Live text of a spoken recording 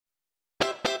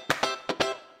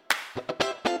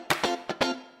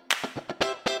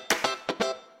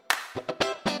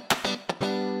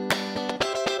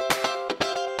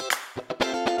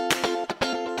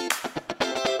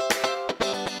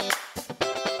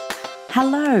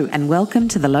Hello and welcome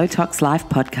to the Low Tox Life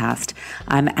podcast.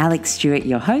 I'm Alex Stewart,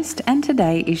 your host, and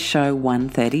today is show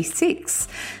 136.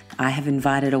 I have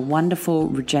invited a wonderful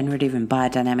regenerative and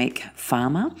biodynamic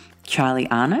farmer, Charlie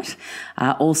Arnott,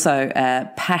 also a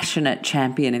passionate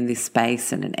champion in this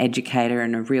space and an educator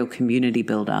and a real community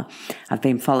builder. I've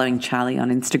been following Charlie on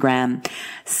Instagram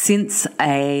since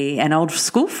an old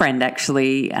school friend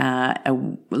actually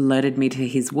alerted me to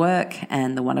his work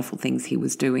and the wonderful things he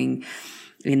was doing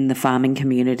in the farming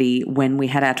community when we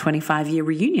had our 25-year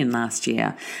reunion last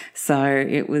year. So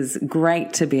it was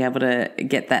great to be able to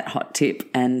get that hot tip,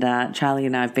 and Charlie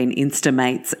and I have been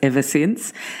Insta-mates ever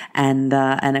since, and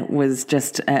it was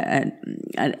just a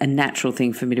natural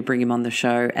thing for me to bring him on the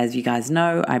show. As you guys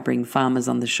know, I bring farmers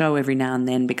on the show every now and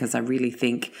then because I really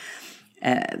think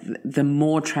the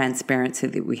more transparency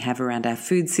that we have around our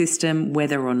food system,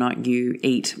 whether or not you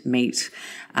eat meat,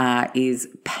 is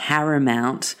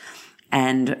paramount.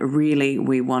 And really,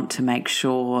 we want to make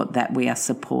sure that we are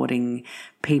supporting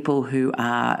people who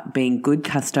are being good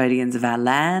custodians of our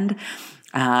land,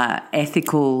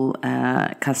 ethical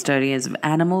custodians of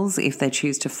animals if they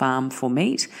choose to farm for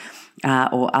meat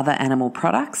or other animal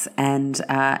products. And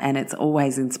it's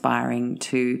always inspiring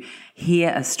to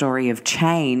hear a story of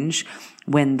change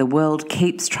when the world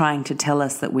keeps trying to tell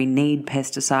us that we need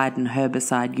pesticide and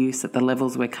herbicide use at the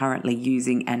levels we're currently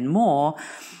using and more,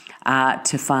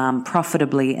 to farm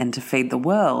profitably and to feed the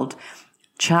world.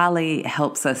 Charlie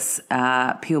helps us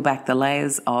peel back the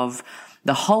layers of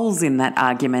the holes in that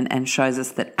argument and shows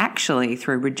us that actually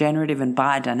through regenerative and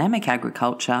biodynamic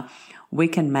agriculture, we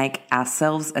can make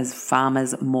ourselves as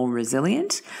farmers more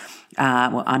resilient.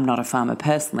 Well, I'm not a farmer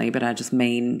personally, but I just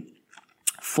mean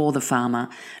for the farmer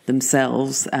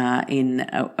themselves in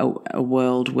a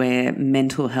world where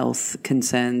mental health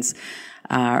concerns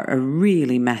are a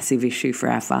really massive issue for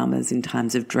our farmers in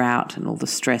times of drought and all the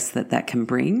stress that can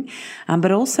bring,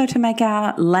 but also to make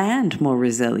our land more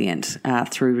resilient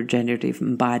through regenerative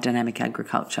and biodynamic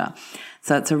agriculture.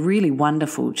 So it's a really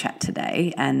wonderful chat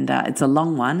today, and it's a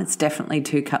long one. It's definitely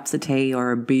 2 cups of tea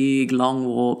or a big long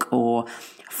walk or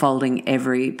folding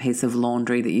every piece of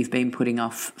laundry that you've been putting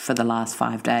off for the last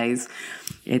 5 days.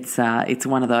 It's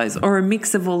one of those, or a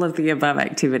mix of all of the above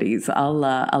activities.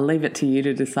 I'll leave it to you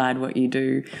to decide what you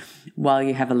do while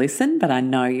you have a listen, but I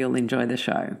know you'll enjoy the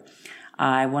show.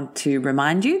 I want to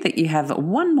remind you that you have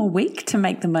one more week to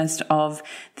make the most of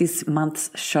this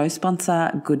month's show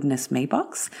sponsor, Goodness Me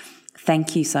Box.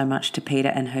 Thank you so much to Peter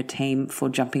and her team for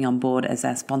jumping on board as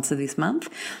our sponsor this month.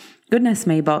 Goodness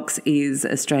Me Box is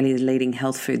Australia's leading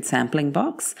health food sampling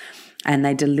box, and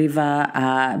they deliver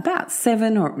about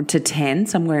 7 to 10,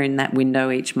 somewhere in that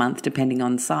window each month, depending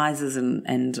on sizes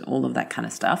and all of that kind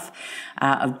of stuff,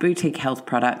 of boutique health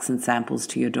products and samples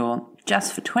to your door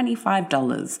just for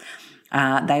 $25.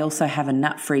 They also have a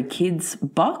nut-free kids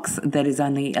box that is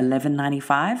only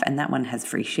 $11.95, and that one has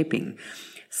free shipping.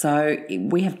 So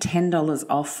we have $10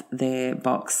 off their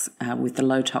box with the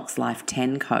Low Tox Life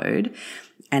 10 code.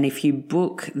 And if you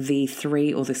book the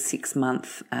 3 or the 6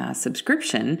 month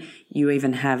subscription, you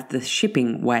even have the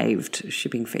shipping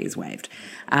fees waived.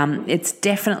 It's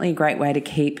definitely a great way to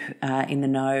keep in the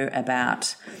know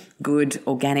about good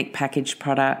organic packaged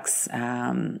products.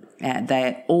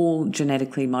 They're all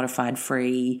genetically modified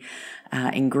free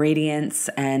ingredients,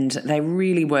 and they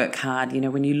really work hard. You know,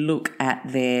 when you look at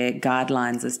their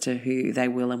guidelines as to who they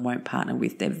will and won't partner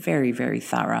with, they're very, very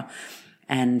thorough.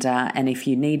 And if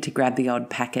you need to grab the odd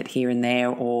packet here and there,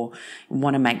 or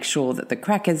want to make sure that the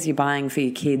crackers you're buying for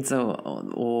your kids,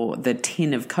 or the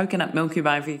tin of coconut milk you're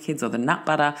buying for your kids, or the nut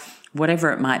butter,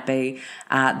 whatever it might be,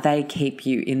 they keep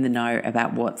you in the know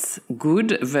about what's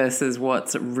good versus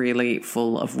what's really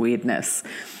full of weirdness.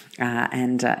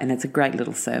 And it's a great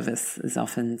little service. There's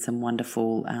often some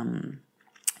wonderful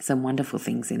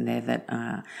things in there that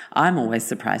I'm always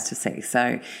surprised to see.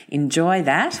 So enjoy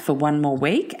that for one more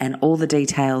week, and all the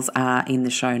details are in the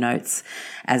show notes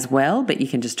as well. But you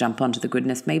can just jump onto the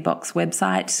Goodness Me Box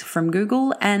website from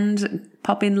Google and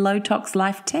pop in Low Tox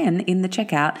Life 10 in the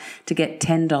checkout to get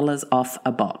 $10 off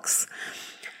a box.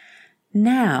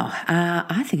 Now,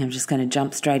 I think I'm just going to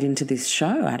jump straight into this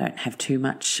show. I don't have too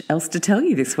much else to tell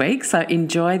you this week, so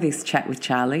enjoy this chat with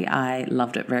Charlie. I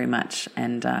loved it very much,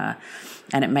 and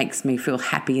it makes me feel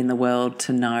happy in the world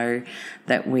to know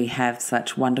that we have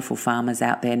such wonderful farmers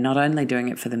out there, not only doing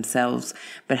it for themselves,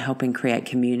 but helping create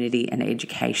community and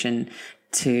education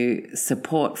to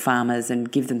support farmers and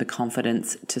give them the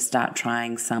confidence to start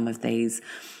trying some of these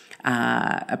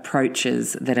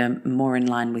approaches that are more in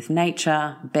line with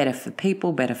nature, better for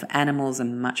people, better for animals,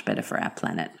 and much better for our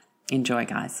planet. Enjoy,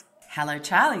 guys. Hello,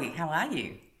 Charlie. How are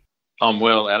you? I'm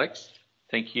well, Alex.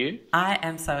 Thank you. I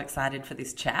am so excited for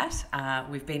this chat.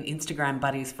 We've been Instagram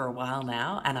buddies for a while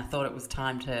now, and I thought it was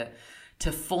time to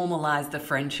formalise the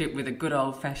friendship with a good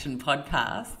old-fashioned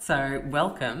podcast. So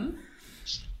welcome.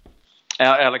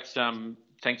 Alex,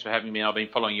 thanks for having me. I've been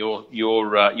following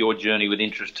your journey with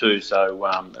interest too, so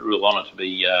a real honour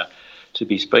to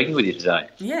be speaking with you today.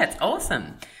 Yeah, it's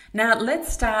awesome. Now,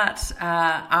 let's start.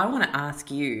 I want to ask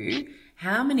you,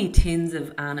 how many tins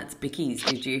of Arnott's Bickies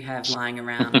did you have lying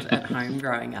around at home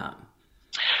growing up?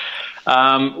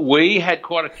 We had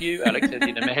quite a few, Alex, as you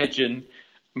can imagine.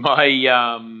 We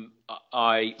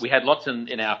had lots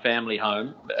in our family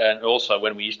home, and also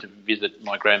when we used to visit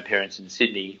my grandparents in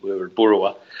Sydney, we were at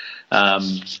Burrawa.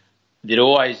 There'd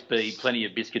always be plenty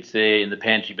of biscuits there in the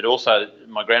pantry, but also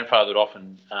my grandfather would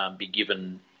often be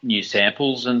given new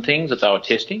samples and things that they were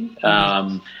testing.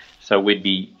 So we'd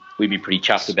be pretty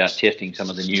chuffed about testing some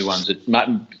of the new ones. A lot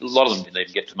of them didn't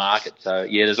even get to market. So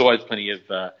yeah, there's always plenty of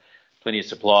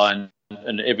supply,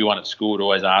 and everyone at school would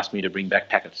always ask me to bring back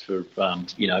packets for from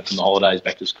the holidays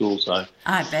back to school. So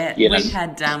I bet yeah, we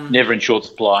had never in short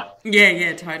supply.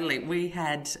 Yeah, totally. We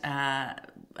had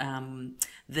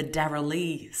the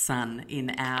Darrelly son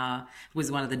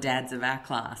was one of the dads of our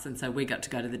class, and so we got to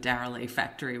go to the Darrelly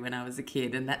factory when I was a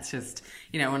kid, and that's just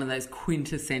one of those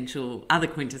quintessential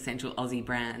Aussie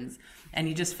brands, and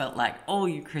you just felt like all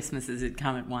your Christmases had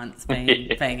come at once,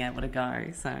 being able to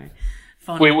go. So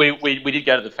we did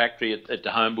go to the factory at the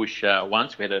Homebush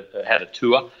once. We had a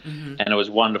tour, and it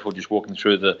was wonderful just walking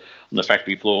through on the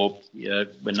factory floor,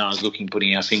 when no one's looking,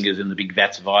 putting our fingers in the big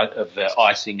vats of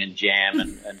icing and jam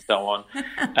and so on,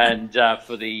 and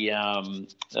for the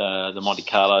Monte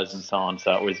Carlos and so on.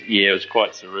 So it was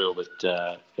quite surreal,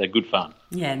 but good fun.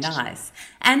 Yeah, nice.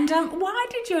 And why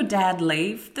did your dad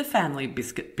leave the family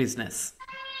biscuit business?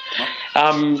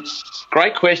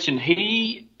 Great question.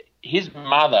 His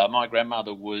mother, my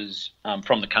grandmother, was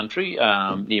from the country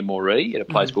near Moree at a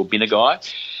place called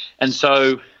Binnagai, and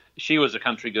so she was a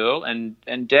country girl. And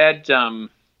Dad,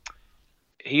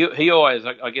 he always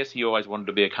wanted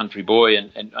to be a country boy,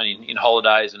 and in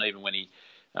holidays, and even when he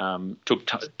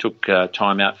took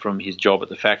time out from his job at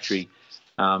the factory,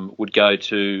 would go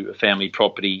to a family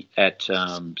property at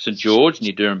St George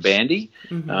near Durham Bandy,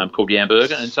 called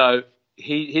Yamburga, and so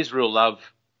his real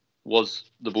love was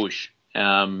the bush.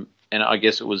 And I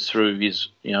guess it was through his,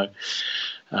 it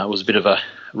was a bit of a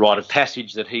rite of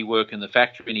passage that he worked in the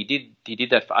factory, and he did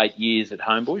that for 8 years at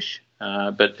Homebush.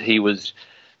 But he was,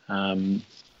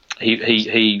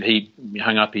 he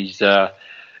hung up his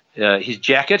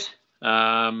jacket,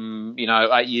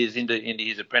 8 years into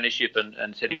his apprenticeship,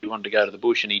 and said he wanted to go to the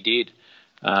bush, and he did.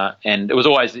 And it was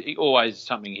always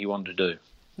something he wanted to do.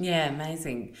 Yeah,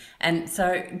 amazing. And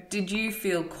so did you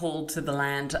feel called to the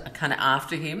land kind of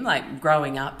after him, like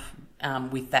growing up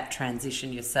with that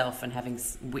transition yourself and having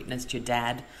witnessed your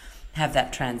dad have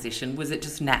that transition? Was it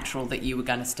just natural that you were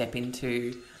going to step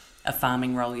into a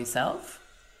farming role yourself?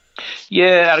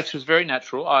 Yeah, Alex, it was very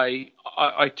natural. I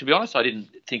to be honest, I didn't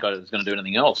think I was going to do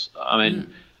anything else. I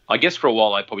mean, I guess for a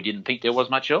while I probably didn't think there was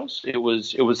much else. I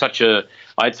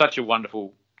had such a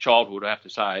wonderful childhood, I have to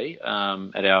say,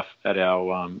 at our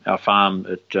farm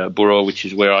at Burrawa, which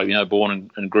is where I born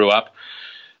and grew up,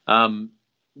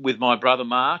 with my brother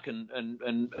Mark and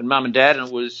Mum and Dad, and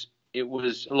it was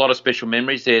a lot of special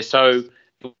memories there. So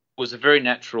it was a very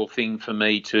natural thing for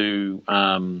me to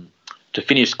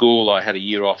finish school. I had a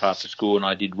year off after school, and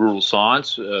I did rural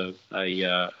science, a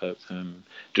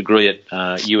degree at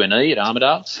UNE at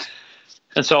Armidale,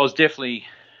 and so I was definitely,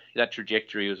 that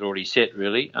trajectory was already set,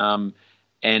 really.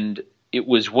 And it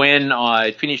was when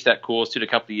I finished that course, did a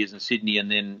couple of years in Sydney,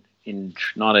 and then in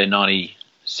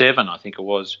 1997, I think it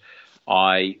was,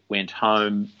 I went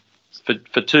home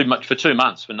for 2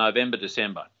 months, for November,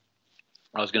 December.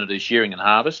 I was going to do shearing and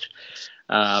harvest.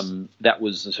 That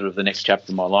was sort of the next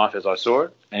chapter of my life as I saw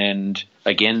it. And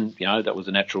again, that was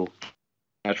a natural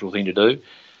thing to do.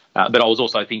 But I was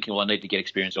also thinking, well, I need to get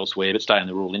experience elsewhere, but stay in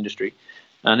the rural industry.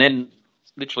 And then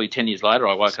literally 10 years later,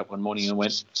 I woke up one morning and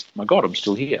went, my God, I'm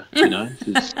still here, this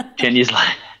is 10 years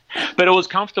later. But it was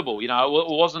comfortable, it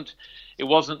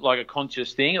wasn't like a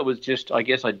conscious thing. It was just, I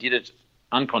guess I did it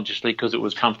unconsciously because it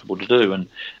was comfortable to do,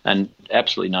 and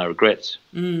absolutely no regrets.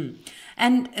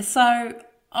 And so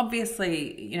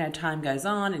obviously, time goes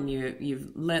on and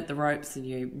you've learnt the ropes and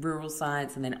your rural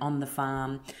sides and then on the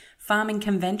farm. Farming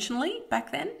conventionally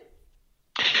back then?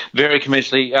 Very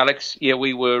conventionally, Alex. Yeah,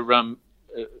 we were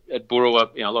at Burrawa,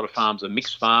 a lot of farms are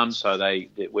mixed farms, so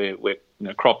we're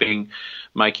cropping,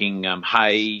 making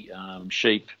hay,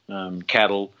 sheep,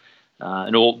 cattle,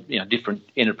 and all different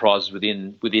enterprises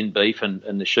within beef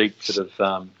and the sheep sort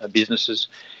of businesses.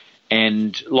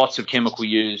 and lots of chemical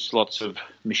use, lots of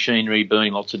machinery,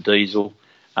 burning lots of diesel,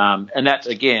 and that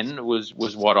again was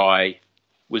what I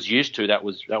was used to. That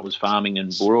was farming and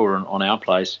Bura on our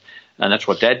place, and that's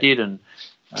what Dad did. And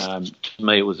to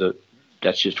me,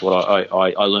 that's just what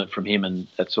I learnt from him, and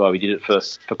that's why we did it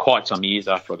for quite some years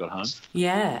after I got home.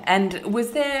 Yeah, and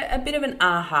was there a bit of an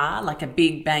aha, like a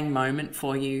big bang moment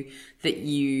for you that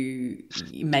you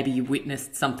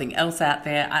witnessed something else out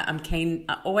there? I'm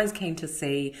always keen to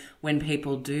see when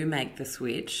people do make the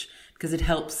switch, because it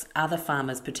helps other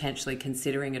farmers potentially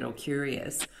considering it or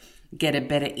curious get a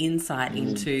better insight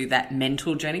into that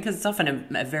mental journey, because it's often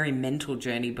a very mental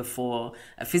journey before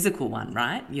a physical one,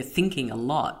 right? You're thinking a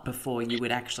lot before you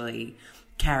would actually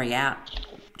carry out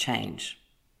change.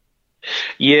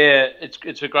 Yeah,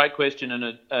 it's a great question,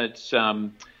 and it's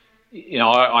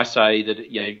I say that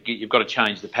you've got to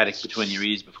change the paddock between your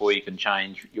ears before you can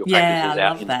change your practices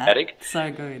out in the paddock.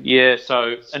 So good. Yeah.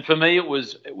 So, and for me, it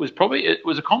was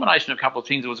a combination of a couple of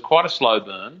things. It was quite a slow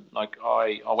burn. Like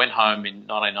I went home in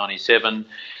 1997,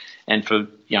 and for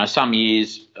some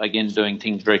years again doing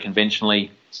things very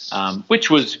conventionally, which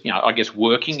was I guess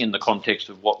working in the context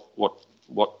of what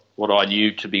I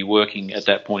knew to be working at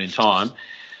that point in time.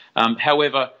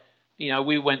 However,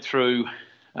 we went through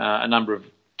a number of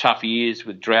tough years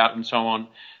with drought and so on,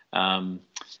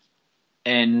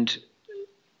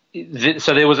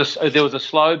 so there was a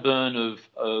slow burn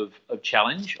of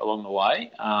challenge along the way.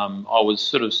 I was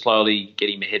sort of slowly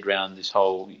getting my head around this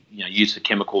whole use of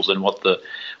chemicals and what the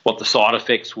side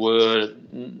effects were.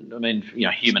 I mean,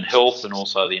 human health and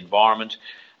also the environment.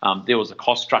 There was a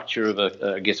cost structure of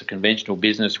a conventional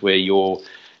business where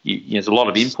there's a lot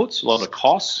of inputs, a lot of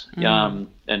costs,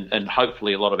 and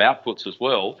hopefully a lot of outputs as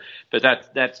well. But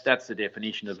that's the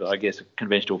definition of, I guess, a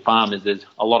conventional farm. Is there's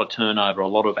a lot of turnover, a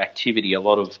lot of activity, a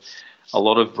lot of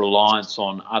reliance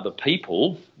on other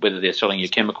people, whether they're selling you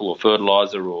chemical or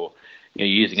fertilizer or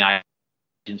using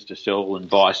agents to sell and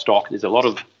buy stock. There's a lot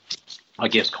of, I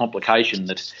guess, complication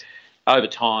that over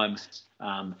time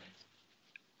I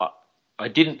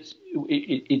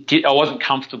wasn't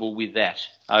comfortable with that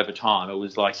over time. It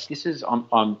was like,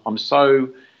 I'm so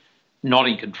not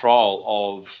in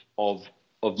control of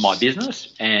my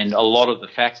business, and a lot of the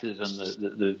factors and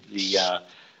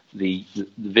the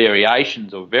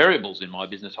variations or variables in my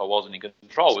business I wasn't in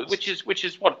control with, which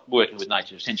is what working with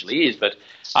nature essentially is. But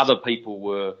other people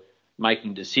were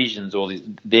making decisions, or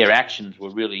their actions were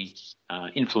really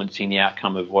influencing the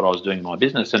outcome of what I was doing in my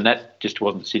business, and that just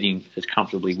wasn't sitting as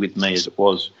comfortably with me as it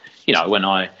was, when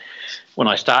I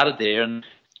started there. And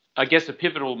I guess a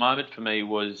pivotal moment for me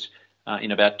was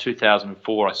in about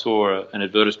 2004. I saw an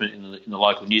advertisement in the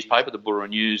local newspaper, the Bura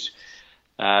News,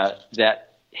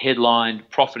 that headlined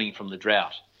 "Profiting from the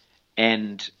Drought,"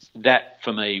 and that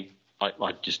for me,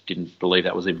 I just didn't believe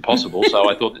that was even possible. So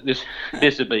I thought that this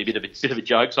would be a bit of a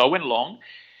joke. So I went along,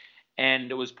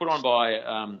 and it was put on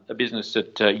by a business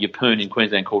at Yeppoon in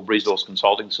Queensland called Resource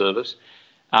Consulting Service.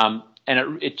 And I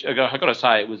got to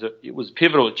say, it was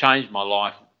pivotal. It changed my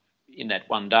life in that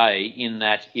one day, in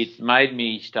that it made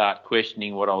me start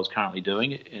questioning what I was currently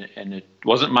doing, and it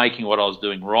wasn't making what I was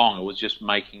doing wrong. It was just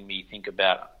making me think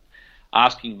about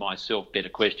asking myself better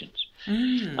questions.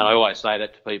 And I always say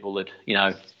that to people that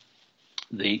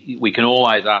we can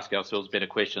always ask ourselves better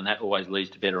questions, and that always leads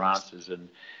to better answers. And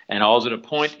I was at a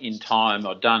point in time,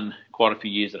 I'd done quite a few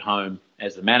years at home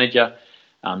as the manager,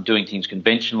 doing things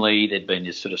conventionally. There'd been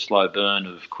this sort of slow burn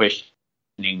of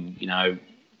questioning,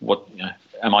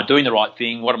 am I doing the right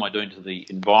thing? What am I doing to the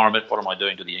environment? What am I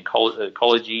doing to the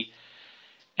ecology?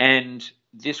 And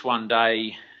this one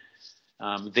day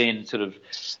then sort of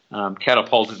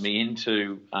catapulted me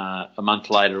into, a month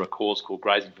later, a course called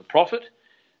Grazing for Profit,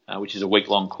 which is a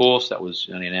week-long course that was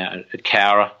only an hour at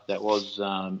Cowra, that was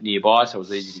nearby, so it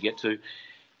was easy to get to.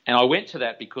 And I went to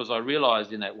that because I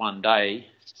realised in that one day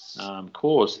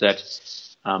course that,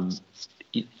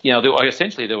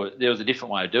 essentially there was a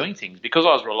different way of doing things, because I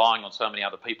was relying on so many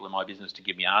other people in my business to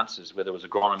give me answers, whether it was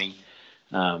agronomy,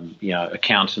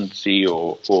 accountancy,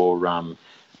 or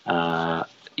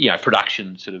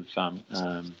production sort of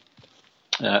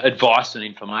advice and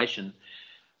information.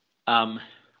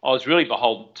 I was really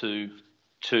beholden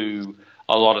to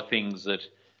a lot of things that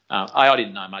A, I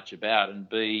didn't know much about, and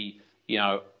B,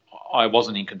 I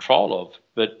wasn't in control of.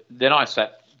 But then I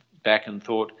sat back and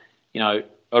thought, I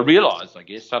realised, I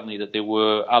guess, suddenly that there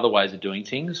were other ways of doing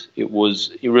things. It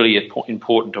was really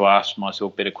important to ask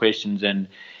myself better questions, and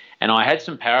I had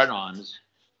some paradigms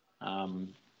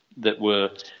that were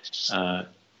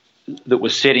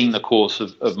setting the course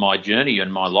of my journey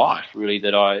and my life, really,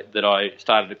 that I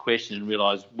started to question and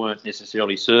realised weren't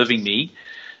necessarily serving me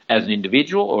as an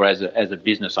individual or as a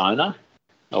business owner,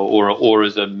 or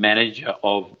as a manager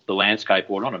of the landscape,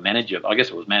 or not a manager, I guess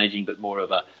it was managing, but more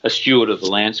of a steward of the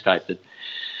landscape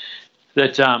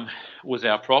that was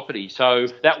our property. So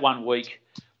that 1 week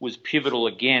was pivotal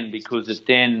again, because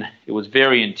it was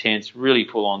very intense, really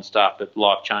full on stuff, but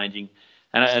life changing.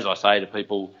 And as I say to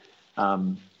people,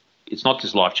 it's not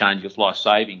just life changing; it's life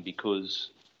saving, because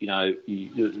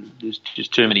there's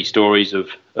just too many stories of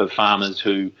farmers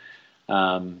who,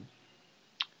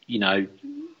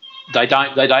 they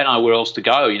don't know where else to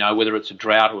go. Whether it's a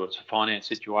drought or it's a finance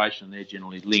situation, they're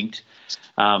generally linked.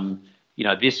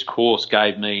 This course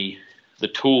gave me the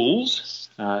tools,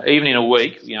 even in a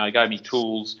week. It gave me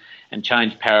tools and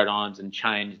changed paradigms and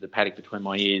changed the paddock between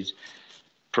my ears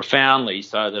profoundly,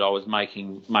 so that I was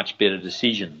making much better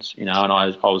decisions. And I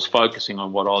was focusing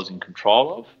on what I was in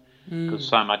control of, because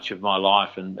so much of my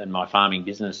life and my farming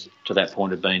business to that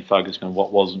point had been focused on what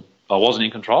I wasn't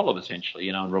in control of, essentially,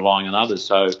 and relying on others.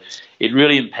 So it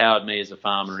really empowered me as a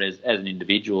farmer, as an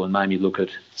individual, and made me look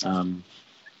at,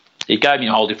 it gave me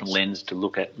a whole different lens to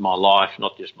look at my life,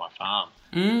 not just my farm.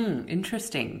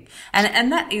 Interesting.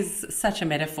 And that is such a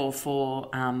metaphor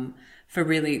for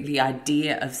really the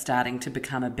idea of starting to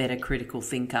become a better critical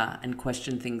thinker and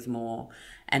question things more,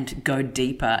 and to go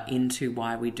deeper into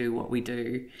why we do what we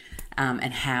do,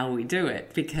 and how we do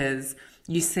it, because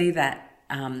you see that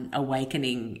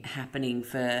awakening happening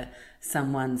for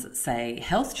someone's, say,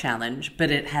 health challenge,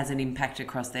 but it has an impact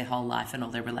across their whole life and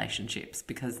all their relationships,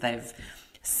 because they've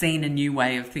seen a new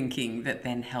way of thinking that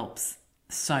then helps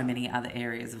so many other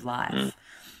areas of life.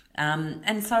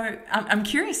 And so I'm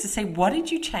curious to see, what did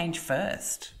you change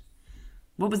first?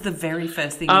 What was the very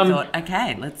first thing you thought,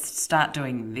 okay, let's start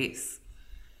doing this?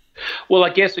 Well, I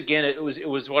guess again, it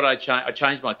was what I changed. I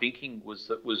changed my thinking was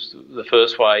the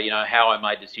first way. How I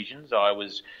made decisions. I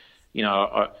was,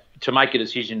 to make a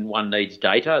decision, one needs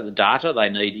data. The data, they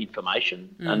need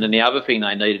information, and then the other thing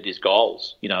they needed is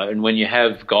goals. And when you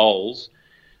have goals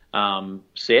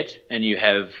set and you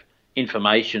have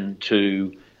information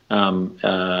to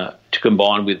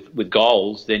combine with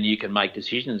goals, then you can make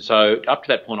decisions. So up to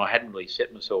that point, I hadn't really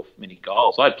set myself many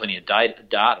goals. I had plenty of data.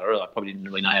 I probably didn't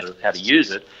really know how to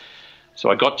use it. So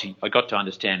I got to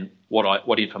understand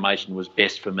what information was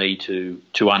best for me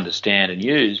to understand and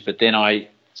use. But then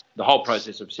the whole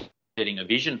process of setting a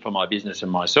vision for my business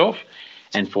and myself,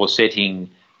 and for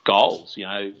setting goals.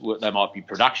 They might be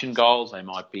production goals, they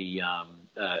might be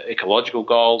ecological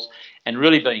goals, and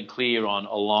really being clear on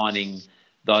aligning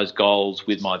those goals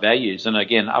with my values. And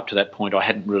again, up to that point, I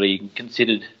hadn't really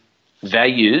considered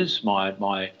values, my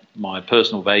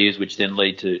personal values, which then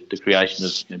lead to the creation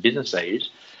of business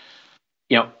values.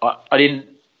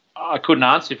 I couldn't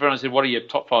answer. If everyone said, "What are your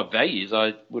top 5 values?"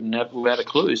 I wouldn't have a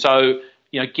clue. So,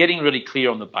 getting really clear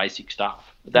on the basic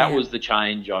stuff. That was the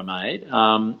change I made.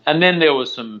 And then there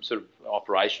was some sort of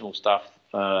operational stuff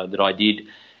that I did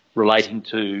relating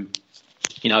to,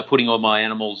 putting all my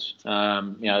animals,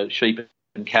 sheep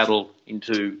and cattle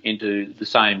into the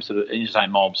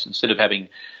same mobs, instead of having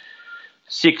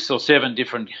 6 or 7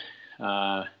 different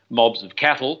mobs of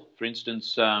cattle, for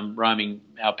instance, roaming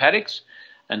our paddocks,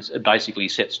 and basically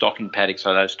set stocking paddocks,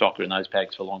 so those stock in those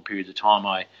paddocks for long periods of time.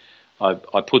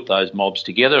 I put those mobs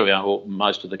together,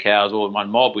 most of the cows all in one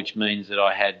mob, which means that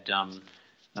I had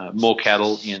more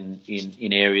cattle in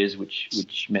areas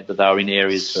which meant that they were in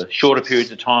areas for shorter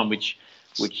periods of time, which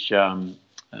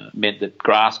meant that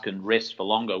grass can rest for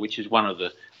longer, which is one of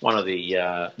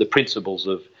the principles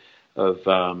of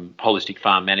holistic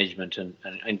farm management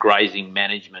and grazing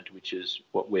management, which is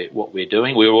what we're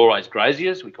doing. We were always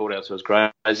graziers. We called ourselves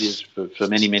graziers for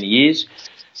many, many years.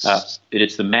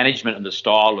 It's the management and the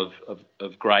style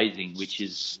of grazing which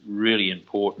is really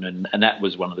important, and that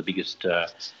was one of the biggest,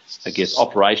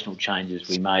 operational changes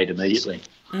we made immediately,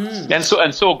 and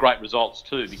saw great results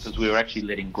too, because we were actually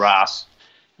letting grass,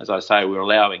 as I say, we were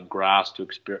allowing grass to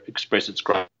express its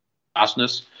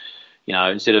grassness.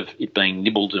 Instead of it being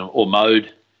nibbled or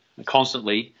mowed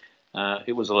constantly,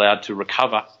 it was allowed to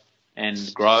recover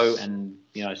and grow and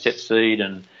set seed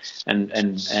and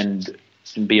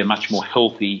be a much more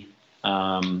healthy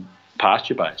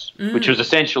pasture base, which was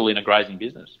essential in a grazing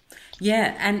business.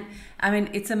 Yeah, and I mean,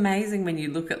 it's amazing when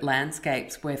you look at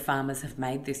landscapes where farmers have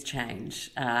made this change,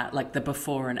 like the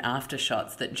before and after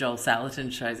shots that Joel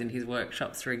Salatin shows in his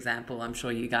workshops, for example. I'm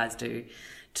sure you guys do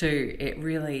too. It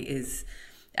really is,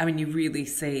 I mean, you really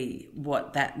see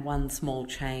what that one small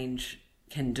change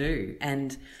can do.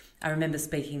 And I remember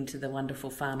speaking to the wonderful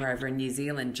farmer over in New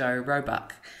Zealand, Joe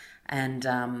Roebuck, and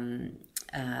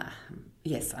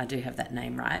yes, I do have that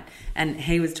name right. And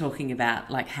he was talking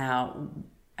about like how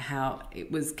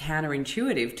it was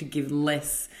counterintuitive to give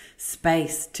less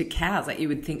space to cows. Like you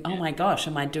would think, oh my gosh,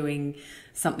 am I doing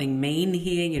something mean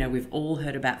here? You know, we've all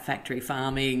heard about factory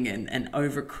farming and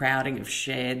overcrowding of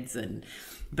sheds,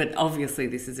 but obviously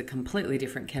this is a completely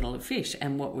different kettle of fish.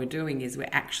 And what we're doing is we're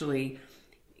actually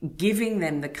giving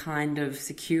them the kind of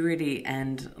security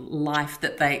and life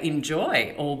that they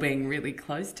enjoy, all being really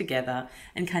close together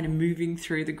and kind of moving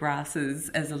through the grasses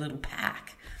as a little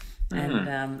pack.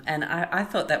 And I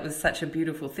thought that was such a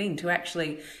beautiful thing to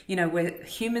actually, you know, where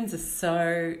humans are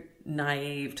so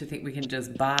naive to think we can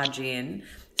just barge in,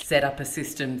 set up a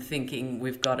system thinking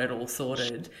we've got it all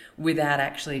sorted without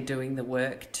actually doing the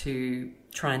work to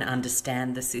try and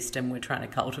understand the system we're trying to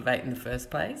cultivate in the first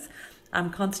place. I'm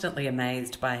constantly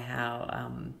amazed by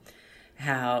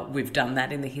how we've done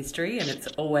that in the history, and it's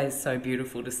always so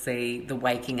beautiful to see the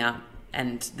waking up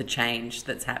and the change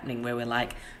that's happening where we're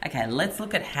like, okay, let's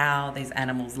look at how these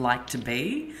animals like to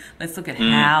be. Let's look at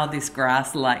how this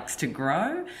grass likes to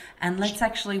grow, and let's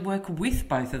actually work with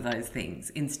both of those things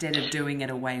instead of doing it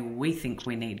a way we think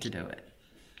we need to do it.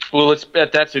 Well,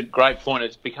 that's a great point.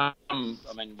 It's become,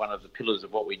 I mean, one of the pillars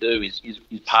of what we do is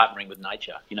partnering with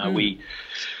nature. You know,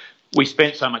 we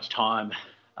spent so much time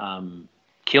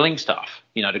killing stuff,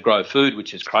 you know, to grow food,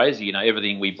 which is crazy. You know,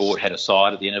 everything we bought had a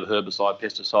side at the end of herbicide,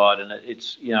 pesticide, and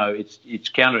it's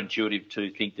counterintuitive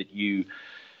to think that you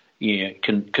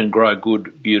can grow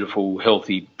good, beautiful,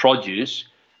 healthy produce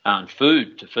and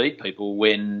food to feed people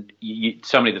when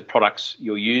so many of the products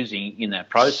you're using in that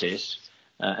process.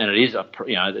 And it is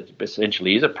it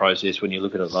essentially is a process when you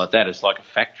look at it like that. It's like a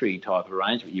factory type of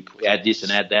arrangement. You add this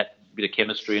and add that bit of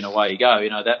chemistry and away you go. You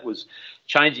know, that was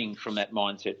changing from that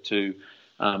mindset to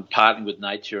partnering with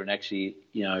nature and actually,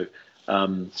 you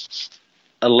know,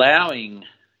 allowing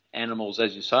animals,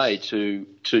 as you say, to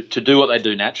do what they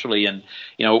do naturally. And,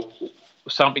 you know,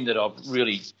 something that I've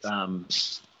really,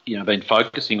 been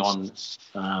focusing on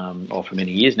for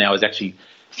many years now is actually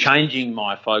changing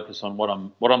my focus on what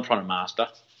I'm trying to master.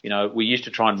 You know, we used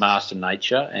to try and master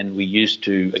nature, and we used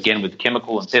to, again, with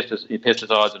chemical and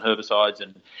pesticides and herbicides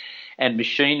and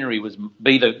machinery, was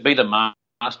be the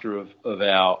master of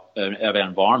our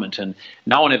environment. And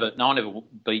no one ever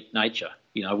beat nature.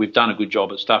 You know, we've done a good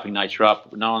job at stuffing nature up.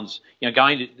 But no one's, you know,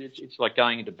 it's like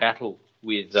going into battle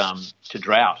with to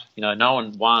drought. You know, no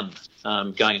one won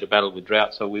going into battle with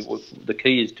drought. So the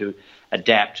key is to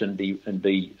adapt and be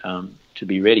to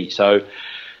be ready. So,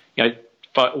 you know,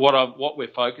 what we're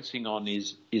focusing on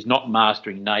is not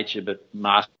mastering nature, but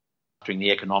mastering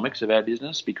the economics of our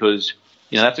business, because,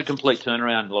 you know, that's a complete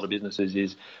turnaround in a lot of businesses.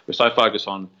 Is we're so focused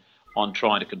on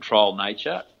trying to control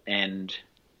nature and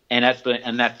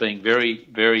that being very,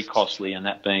 very costly, and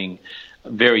that being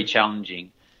very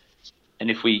challenging.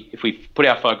 And if we put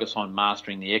our focus on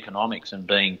mastering the economics and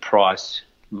being price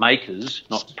makers,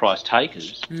 not price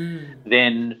takers,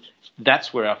 then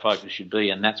that's where our focus should be,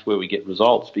 and that's where we get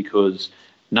results, because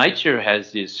nature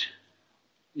has this,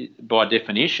 by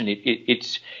definition,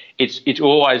 it's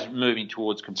always moving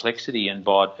towards complexity and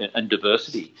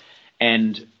diversity.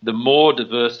 And the more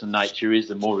diverse the nature is,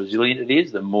 the more resilient it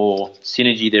is, the more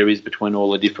synergy there is between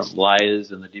all the different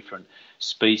layers and the different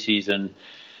species. And,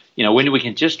 you know, when we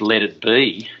can just let it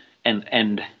be and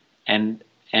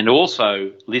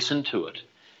also listen to it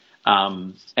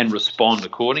and respond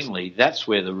accordingly, that's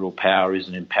where the real power is,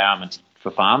 and empowerment for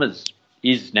farmers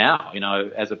is now, you know,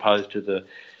 as opposed to the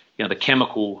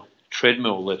chemical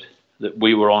treadmill that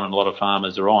we were on and a lot of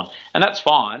farmers are on. And that's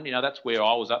fine. You know, that's where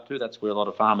I was up to. That's where a lot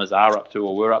of farmers are up to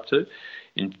or were up to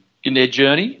in their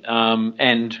journey.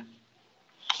 And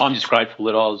I'm just grateful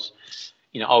that I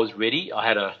was ready. I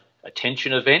had a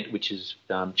tension event, which is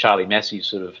Charlie Massey's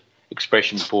sort of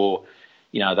expression for,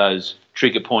 you know, those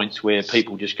trigger points where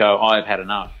people just go, I've had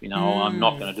enough. You know, I'm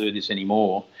not going to do this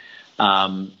anymore.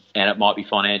 And it might be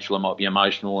financial, it might be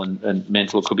emotional and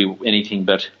mental, it could be anything,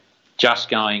 but just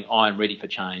going, I'm ready for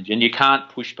change. And you can't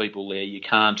push people there. You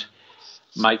can't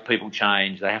make people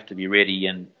change. They have to be ready.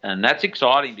 And that's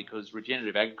exciting, because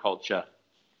regenerative agriculture,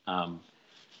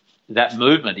 that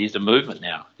movement is a movement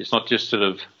now. It's not just sort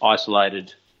of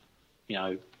isolated, you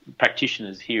know,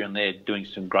 practitioners here and there doing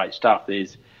some great stuff.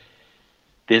 There's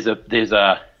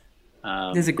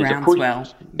a groundswell.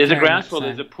 There's a groundswell.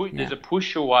 There's a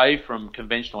push away from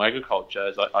conventional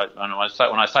agriculture. When I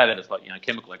say that, it's like, you know,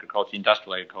 chemical agriculture,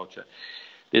 industrial agriculture.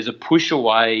 There's a push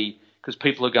away because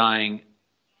people are going,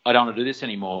 I don't want to do this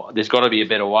anymore. There's got to be a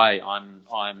better way.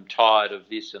 I'm tired of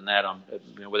this and that.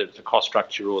 Whether it's the cost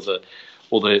structure or the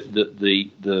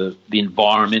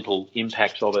environmental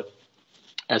impacts of it.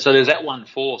 And so there's that one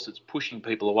force that's pushing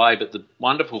people away. But the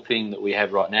wonderful thing that we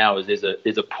have right now is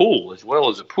there's a pull as well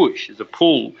as a push. There's a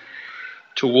pull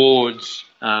towards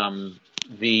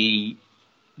the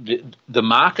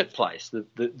marketplace,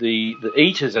 the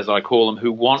eaters, as I call them,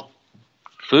 who want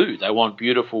food. They want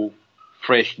beautiful,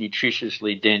 fresh,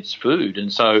 nutritiously dense food.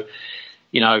 And so,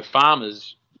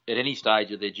 farmers at any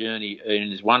stage of their journey are in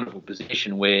this wonderful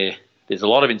position where there's a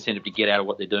lot of incentive to get out of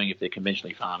what they're doing if they're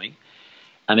conventionally farming.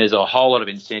 And there's a whole lot of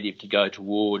incentive to go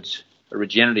towards a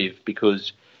regenerative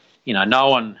because, no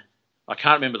one, I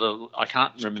can't remember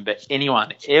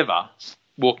anyone ever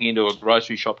walking into a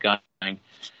grocery shop going,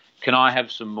 can I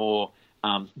have some more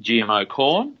GMO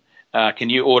corn? Can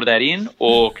you order that in?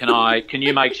 Or can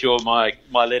you make sure my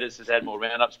lettuce has had more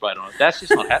Roundup sprayed on it? That's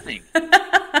just not happening.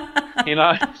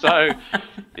 So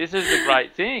this is the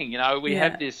great thing. We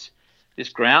have this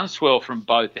groundswell from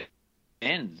both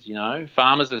ends.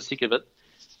 Farmers are sick of it.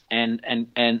 And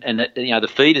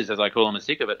the feeders, as I call them, are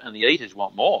sick of it, and the eaters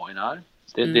want more.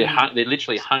 They're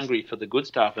literally hungry for the good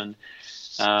stuff, and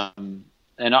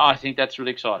I think that's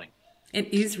really exciting.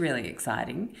 It is really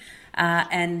exciting,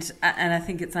 and I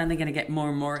think it's only going to get more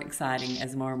and more exciting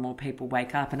as more and more people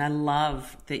wake up. And I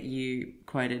love that you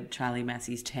quoted Charlie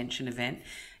Massey's tension event.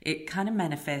 It kind of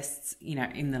manifests,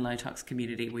 in the low tox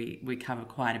community. We cover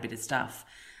quite a bit of stuff.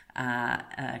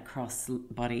 Across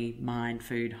body, mind,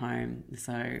 food, home.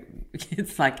 So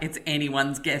it's like it's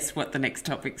anyone's guess what the next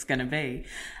topic's going to be.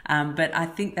 But I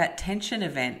think that tension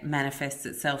event manifests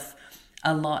itself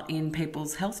a lot in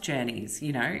people's health journeys.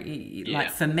 Like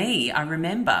for me, I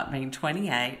remember being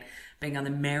 28, being on the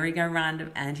merry-go-round of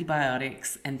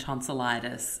antibiotics and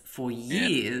tonsillitis for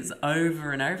years,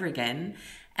 over and over again.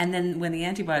 And then when the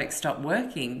antibiotics stopped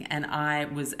working and I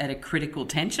was at a critical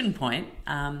tension point,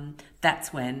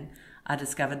 that's when I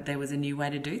discovered there was a new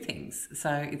way to do things.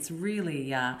 So it's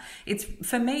really,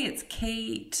 for me, it's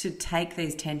key to take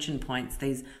these tension points,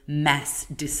 these mass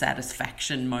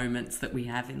dissatisfaction moments that we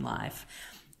have in life.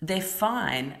 They're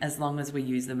fine as long as we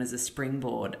use them as a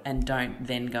springboard and don't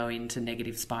then go into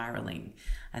negative spiraling,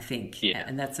 I think. Yeah.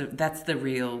 And that's the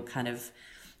real kind of,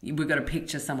 we've got to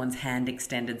picture someone's hand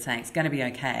extended saying, it's going to be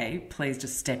okay. Please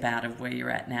just step out of where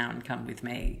you're at now and come with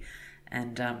me.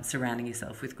 And surrounding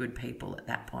yourself with good people at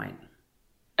that point.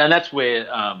 And that's where,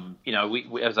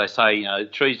 we, as I say,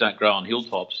 trees don't grow on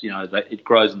hilltops. It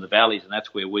grows in the valleys, and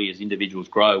that's where we as individuals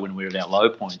grow when we're at our low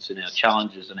points and our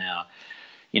challenges and our,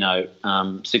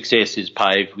 success is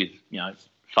paved with,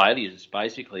 failures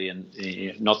basically. And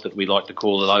not that we like to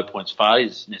call the low points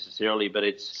failures necessarily, but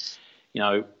it's,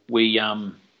 we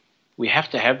have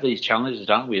to have these challenges,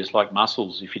 don't we? It's like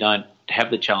muscles. If you don't have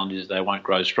the challenges, they won't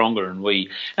grow stronger.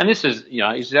 And this is,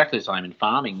 exactly the same in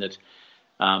farming, that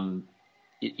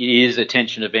it is a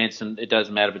tension events, and it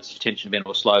doesn't matter if it's a tension event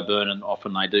or slow burn, and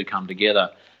often they do come together.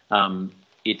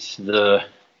 It's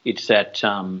that,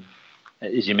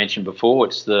 as you mentioned before,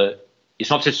 it's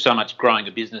not just so much growing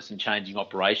a business and changing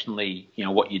operationally,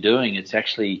 what you're doing. It's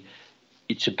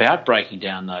about breaking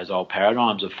down those old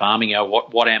paradigms of farming.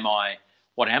 What am I?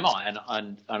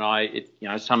 And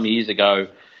some years ago,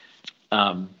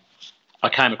 I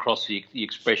came across the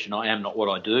expression, I am not what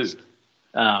I do.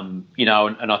 And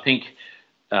I think,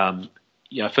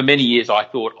 for many years I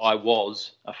thought I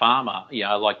was a farmer,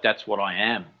 like that's what I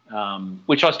am,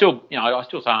 which I still say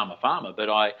I'm a farmer,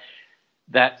 but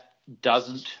that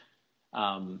doesn't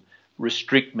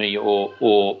restrict me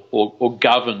or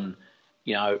govern,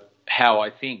 how I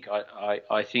think.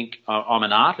 I think I'm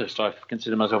an artist. I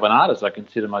consider myself an artist. I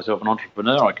consider myself an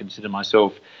entrepreneur. I consider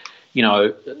myself,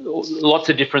 lots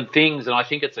of different things. And I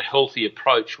think it's a healthy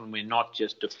approach when we're not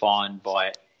just defined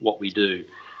by what we do.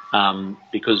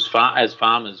 Because as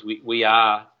farmers, we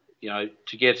are,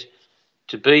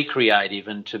 to be creative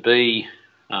and to be,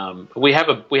 we have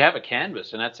a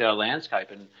canvas, and that's our landscape.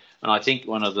 And I think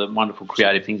one of the wonderful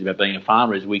creative things about being a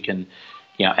farmer is we can,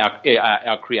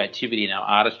 our creativity and our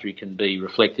artistry can be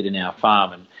reflected in our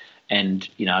farm. And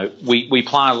we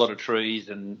plant a lot of trees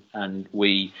and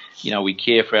we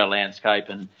care for our landscape.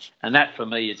 And that for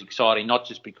me is exciting, not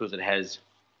just because it has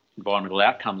environmental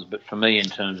outcomes, but for me in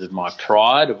terms of my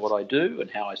pride of what I do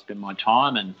and how I spend my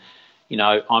time. And,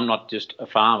 I'm not just a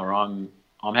farmer, I'm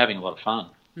having a lot of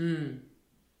fun.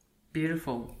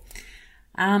 Beautiful.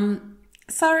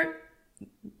 So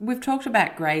we've talked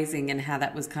about grazing and how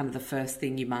that was kind of the first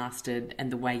thing you mastered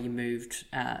and the way you moved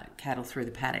cattle through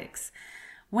the paddocks.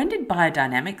 When did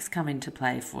biodynamics come into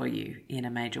play for you in a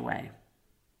major way?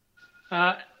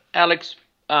 Alex,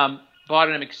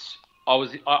 biodynamics,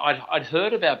 I'd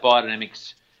heard about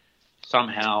biodynamics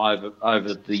somehow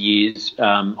over the years,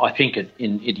 I think at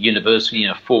university in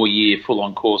a 4-year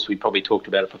full-on course, we probably talked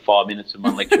about it for 5 minutes in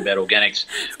one lecture about organics.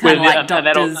 It's kind of like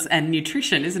doctors and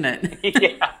nutrition, isn't it?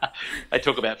 Yeah, they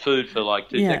talk about food for like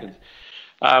 2 seconds.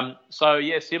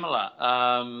 Similar,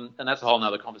 and that's a whole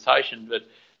other conversation. But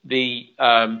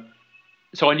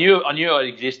so I knew it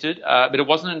existed, but it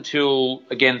wasn't until,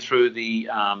 again, through the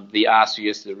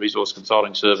RCS, the Resource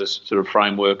Consulting Service sort of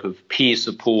framework of peer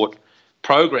support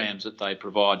programs that they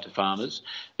provide to farmers,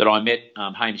 that I met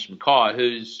Hamish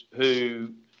Mackay, who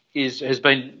has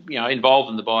been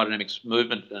involved in the biodynamics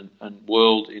movement and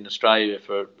world in Australia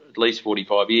for at least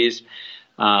 45 years.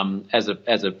 As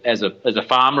a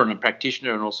farmer and a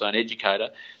practitioner and also an educator.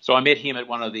 So I met him at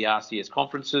one of the RCS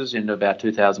conferences in about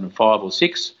 2005 or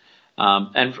 6,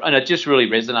 and it just really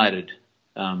resonated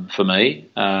for me.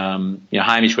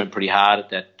 Hamish went pretty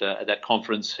hard at that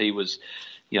conference. He was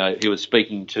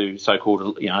speaking to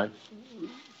so-called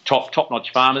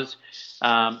top-notch farmers,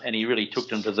 and he really took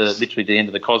them to literally the end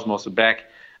of the cosmos and back.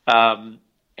 And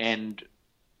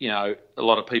a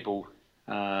lot of people.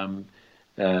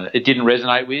 It didn't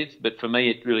resonate with, but for me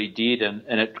it really did, and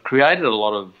it created a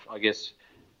lot of, I guess,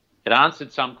 it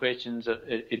answered some questions.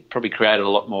 It probably created a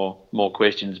lot more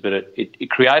questions, but it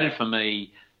created for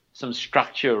me some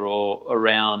structure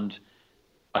around,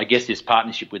 I guess, this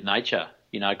partnership with nature,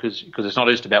 because it's not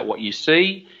just about what you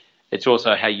see, it's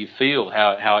also how you feel,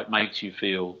 how it makes you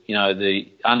feel,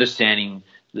 the understanding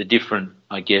the different,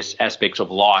 I guess, aspects of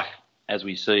life as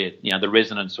we see it, the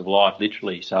resonance of life,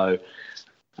 literally. So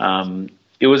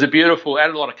it was added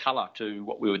a lot of colour to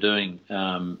what we were doing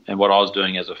and what I was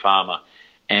doing as a farmer.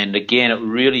 And again, it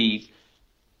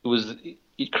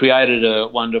created a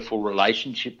wonderful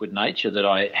relationship with nature that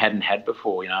I hadn't had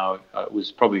before. It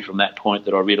was probably from that point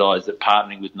that I realised that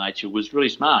partnering with nature was really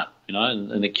smart,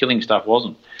 and the killing stuff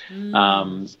wasn't.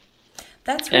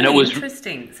 That's really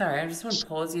interesting. Sorry, I just want to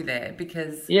pause you there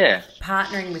because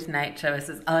partnering with nature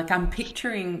versus, I'm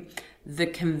picturing the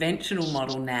conventional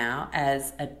model now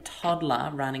as a toddler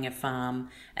running a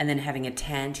farm and then having a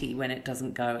tanty when it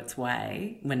doesn't go its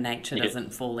way, when nature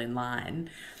doesn't fall in line.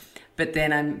 But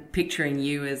then I'm picturing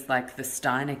you as like the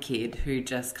Steiner kid who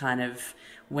just kind of,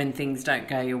 when things don't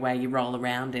go your way, you roll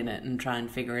around in it and try and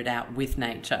figure it out with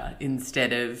nature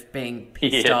instead of being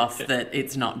pissed off that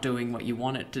it's not doing what you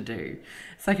want it to do.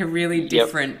 It's like a really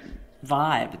different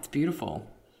vibe. It's beautiful.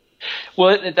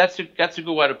 Well, that's a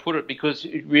good way to put it, because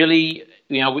it really,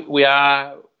 we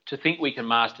are, to think we can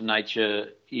master nature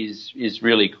is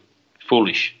really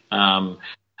foolish.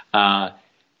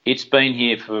 It's been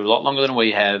here for a lot longer than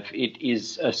we have. It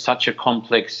is such a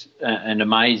complex and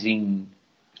amazing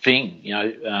thing,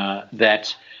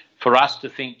 that for us to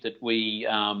think that we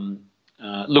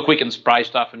we can spray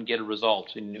stuff and get a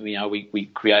result, and we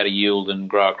create a yield and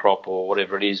grow a crop or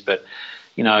whatever it is, but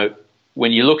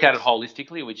when you look at it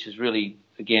holistically, which is really,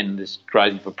 again, this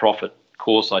grazing for profit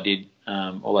course I did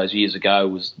all those years ago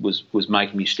was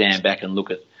making me stand back and look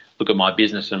at my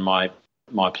business and my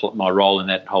role in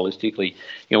that holistically.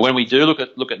 When we do look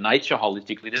at nature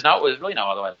holistically, there's really no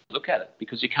other way to look at it,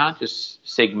 because you can't just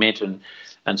segment and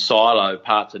silo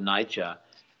parts of nature,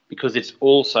 because it's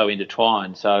all so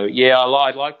intertwined. So I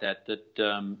like that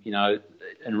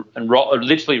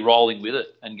literally rolling with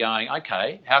it and going,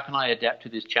 okay, how can I adapt to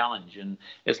this challenge? And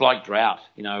it's like drought.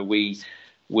 We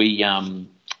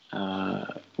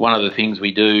one of the things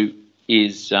we do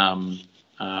is so I'm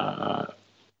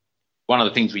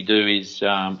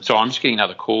just getting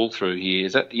another call through here.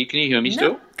 Is that can you hear me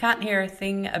still? Can't hear a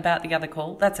thing about the other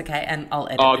call. That's okay, and I'll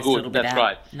edit this a little bit out.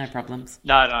 Great. No problems.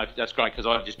 No, that's great, because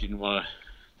I just didn't want to.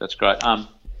 That's great.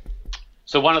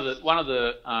 So one of the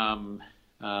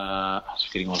I was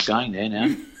forgetting what I was going there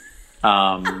now.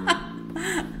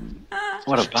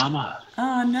 What a bummer.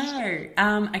 Oh no.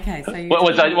 Okay, so what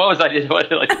did I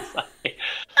just say?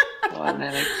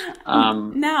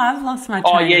 No, I've lost my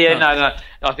train. Oh yeah, no.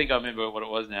 I think I remember what it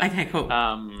was now. Okay, cool.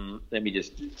 Let me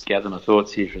just gather my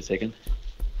thoughts here for a second.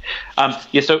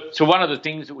 So one of the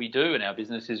things that we do in our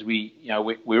business is we're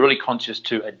really conscious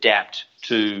to adapt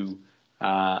to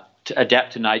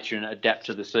nature and adapt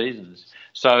to the seasons.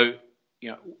 So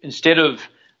instead of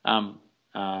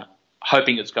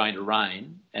hoping it's going to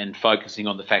rain and focusing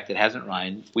on the fact that it hasn't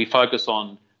rained, we focus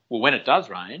on, well, when it does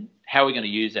rain, how are we going to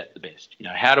use that the best?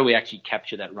 How do we actually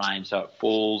capture that rain so it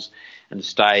falls and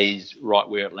stays right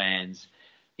where it lands?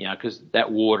 Because that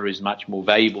water is much more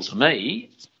valuable to me,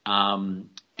 and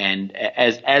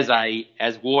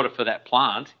as water for that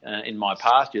plant in my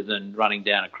pasture than running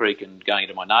down a creek and going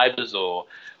to my neighbours or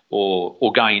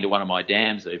going into one of my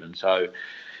dams even. So,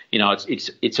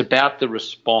 it's about the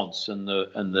response and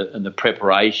the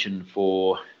preparation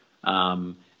for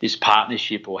this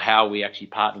partnership, or how we actually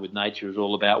partner with nature is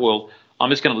all about. Well, I'm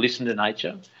just going to listen to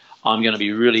nature. I'm going to be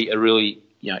a really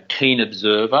keen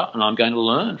observer, and I'm going to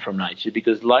learn from nature,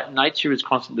 because nature is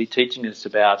constantly teaching us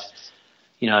about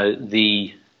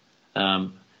the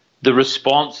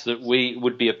response that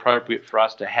would be appropriate for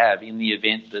us to have in the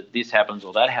event that this happens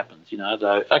or that happens.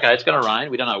 Okay, it's going to rain.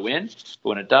 We don't know when, but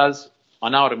when it does, I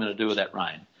know what I'm going to do with that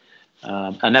rain.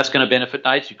 And that's going to benefit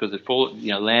nature, because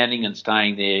landing and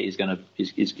staying there is going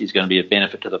to be a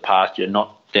benefit to the pasture,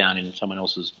 not down in someone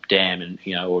else's dam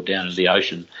or down in the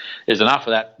ocean. There's enough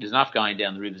of that. There's enough going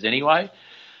down the rivers anyway.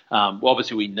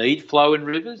 Obviously, we need flow in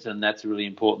rivers, and that's a really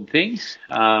important thing.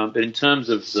 But in terms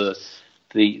of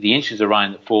the inches of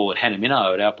rain that fall at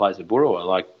Hanamino at our place at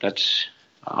Burrawa,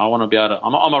 I want to be able to.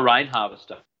 I'm a rain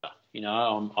harvester.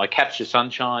 I capture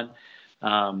sunshine.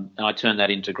 And I turn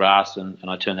that into grass, and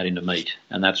I turn that into meat.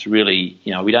 And that's really,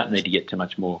 we don't need to get too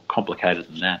much more complicated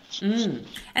than that.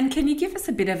 And can you give us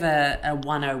a bit of a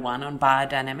 101 on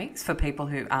biodynamics for people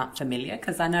who aren't familiar?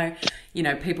 Because I know,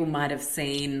 people might have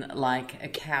seen a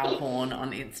cow horn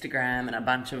on Instagram and a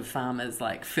bunch of farmers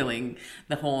filling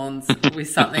the horns with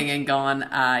something and gone,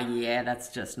 yeah, that's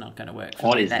just not going to work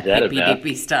for me. That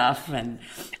hippy stuff. But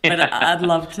I'd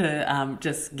love to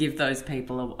just give those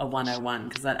people a 101,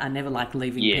 because I never like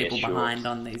leaving people behind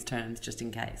on these terms, just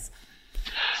in case.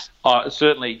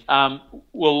 Certainly.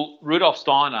 Well, Rudolf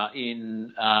Steiner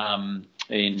in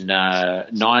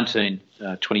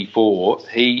 1924,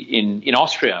 he in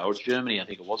Austria or Germany, I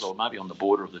think it was, or maybe on the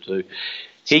border of the two,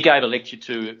 he gave a lecture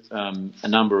to a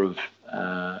number of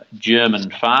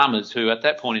German farmers who, at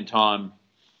that point in time,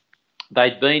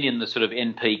 they'd been in the sort of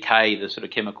NPK, the sort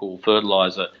of chemical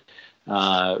fertiliser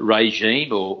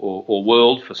regime or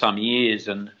world for some years,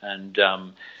 and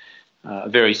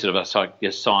very sort of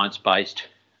science-based,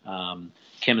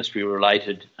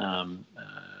 chemistry-related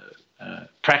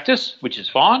practice, which is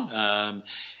fine.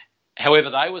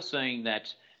 However, they were seeing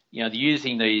that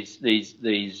using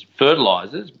these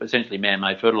fertilisers, essentially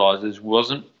man-made fertilisers,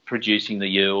 wasn't producing the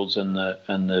yields and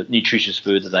the nutritious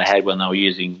food that they had when they were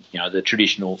using the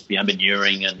traditional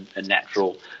manuring and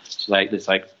natural,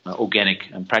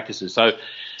 organic practices. So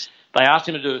they asked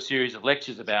him to do a series of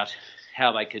lectures about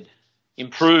how they could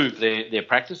improve their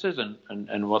practices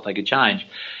and what they could change.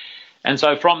 And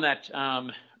so from that,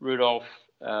 Rudolf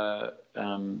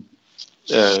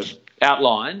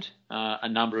outlined a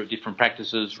number of different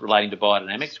practices relating to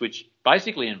biodynamics, which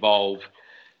basically involve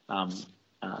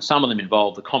some of them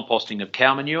involve the composting of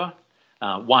cow manure.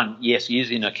 One, yes,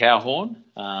 is in a cow horn.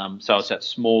 So it's that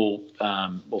small,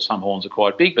 some horns are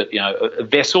quite big, but, a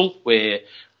vessel where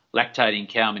lactating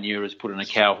cow manure is put in a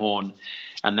cow horn,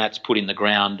 and that's put in the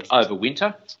ground over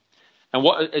winter. And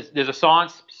there's a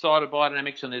science side of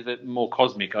biodynamics, and there's a more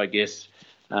cosmic, I guess,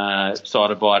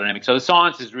 side of biodynamics. So the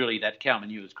science is really that cow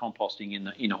manure is composting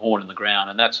in a horn in the ground,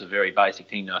 and that's a very basic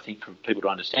thing I think for people to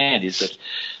understand, is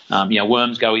that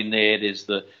worms go in there. There's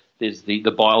the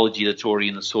biology that's already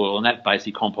in the soil, and that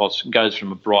basic compost goes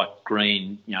from a bright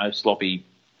green, sloppy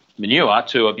manure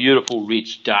to a beautiful,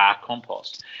 rich, dark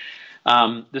compost.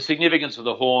 The significance of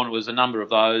the horn was a number of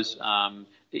those.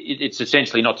 It's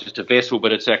essentially not just a vessel,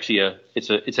 but it's actually it's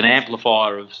an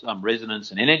amplifier of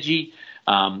resonance and energy.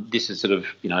 This is sort of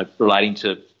relating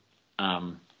to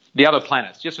the other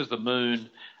planets, just as the moon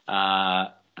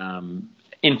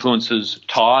influences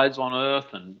tides on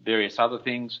Earth and various other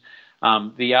things.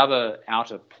 The other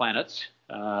outer planets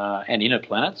and inner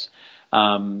planets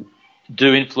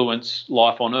do influence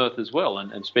life on Earth as well,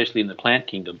 and especially in the plant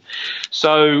kingdom.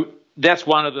 So that's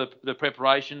one of the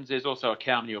preparations. There's also a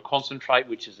cow manure concentrate,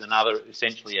 which is another,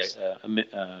 essentially a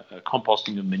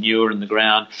composting of manure in the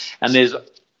ground. And there's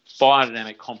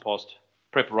biodynamic compost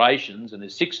preparations, and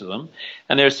there's 6 of them.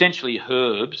 And they're essentially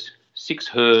herbs, 6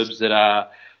 herbs that are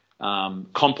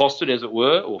composted, as it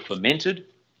were, or fermented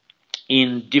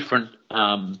in different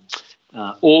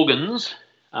organs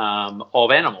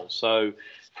of animals. So,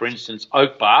 for instance,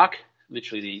 oak bark,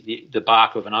 literally the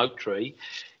bark of an oak tree,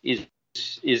 is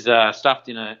stuffed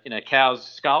in a cow's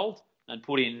skull and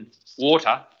put in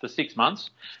water for 6 months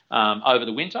over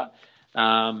the winter,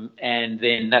 and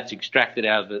then that's extracted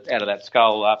out of that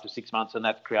skull after 6 months, and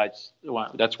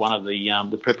that's one of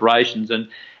the preparations, and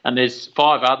there's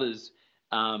 5 others,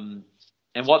 and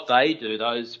what they do,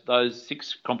 those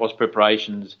 6 compost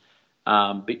preparations,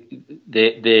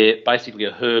 they're basically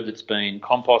a herb that's been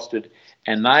composted,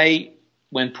 and they,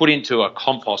 when put into a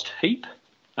compost heap,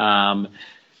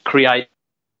 create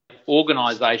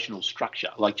organisational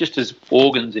structure. Like, just as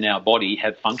organs in our body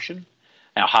have function,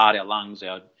 our heart, our lungs,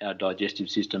 our digestive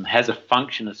system, has a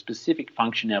specific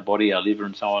function in our body, our liver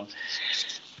and so on.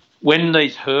 When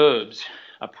these herbs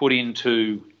are put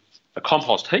into a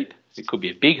compost heap, it could be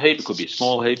a big heap, it could be a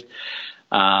small heap,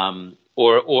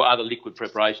 or other liquid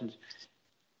preparations,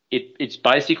 it's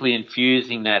basically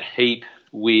infusing that heap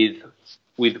with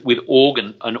an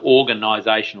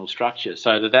organisational structure,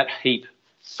 so that heap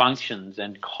functions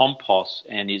and composts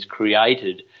and is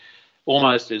created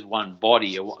almost as one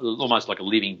body, or almost like a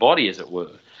living body, as it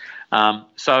were.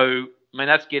 So, I mean,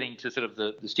 that's getting to sort of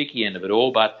the sticky end of it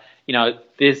all. But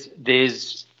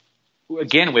there's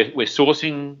again, we're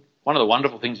sourcing. One of the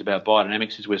wonderful things about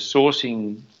biodynamics is we're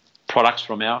sourcing products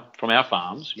from our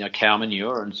farms, cow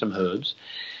manure and some herbs.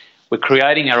 We're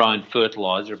creating our own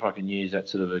fertiliser, if I can use that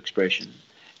sort of expression,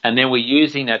 and then we're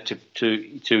using that to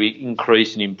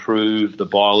increase and improve the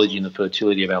biology and the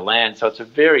fertility of our land. So it's a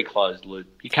very closed loop.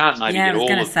 You can't maybe get all of it.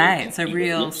 Yeah, I was going to say, it's a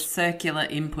real circular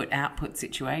input-output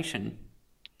situation.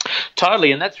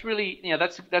 Totally, and that's really,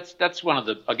 that's one of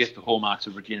the, I guess, the hallmarks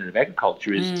of regenerative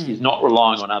agriculture is not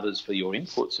relying on others for your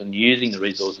inputs and using the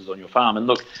resources on your farm. And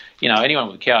look, anyone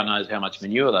with a cow knows how much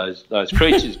manure those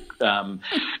creatures,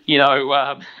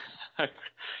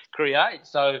 create.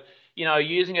 So,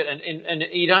 using it, and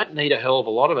you don't need a hell of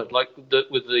a lot of it. Like with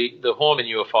the Horn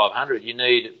Manure 500, you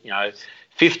need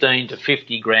 15 to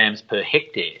 50 grams per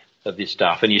hectare of this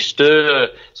stuff, and you stir.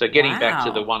 So getting back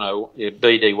to the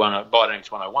Biodynamics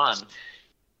 101,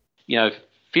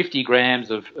 50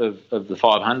 grams of the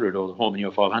 500 or the Horn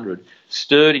Manure 500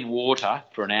 stirred in water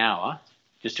for an hour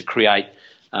just to create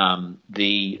it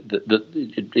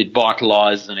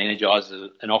vitalises and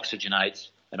energises and oxygenates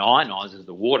and ionises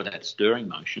the water, that stirring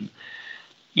motion.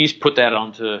 You just put that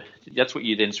that's what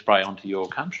you then spray onto your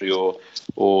country, or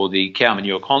the cow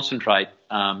manure concentrate.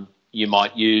 You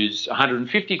might use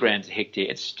 150 grams a hectare.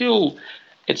 It's still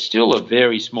a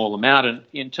very small amount. And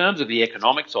in terms of the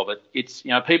economics of it, it's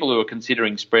people who are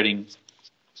considering spreading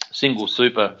single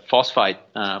super phosphate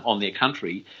on their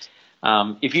country.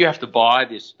 If you have to buy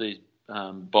these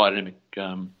biodynamic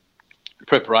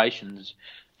preparations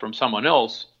from someone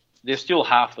else, they're still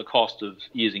half the cost of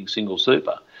using single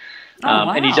super.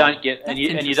 Wow. And you don't get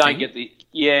you don't get the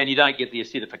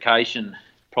acidification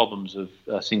problems of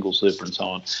single super and so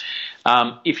on.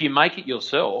 If you make it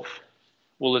yourself,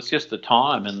 well, it's just the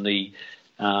time and you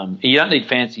don't need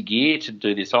fancy gear to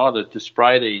do this either. To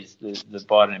spray the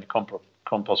biodynamic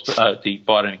compost, the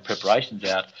biodynamic preparations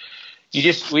out, we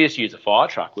just use a fire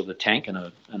truck with a tank and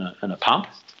a pump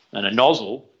and a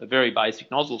nozzle, a very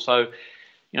basic nozzle. So,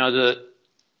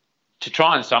 to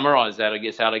try and summarise that, I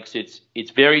guess, Alex, it's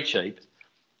very cheap.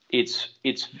 It's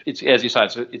as you say,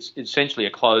 it's essentially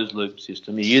a closed loop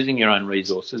system. You're using your own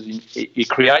resources. You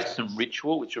create some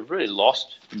ritual, which are really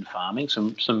lost in farming.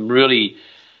 Some really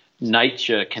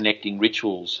nature connecting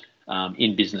rituals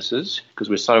in businesses, because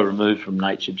we're so removed from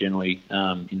nature generally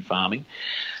in farming.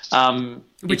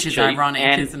 Which is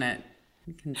ironic, isn't it?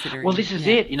 Considering, well, this is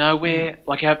it. We're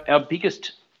like our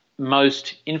biggest,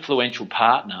 most influential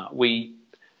partner.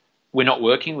 We're not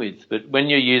working with, but when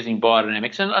you're using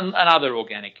biodynamics and other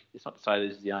organic, it's not to say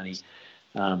this is the only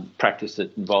practice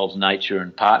that involves nature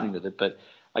and partnering with it, but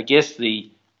I guess the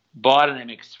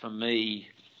biodynamics for me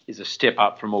is a step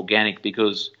up from organic,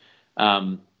 because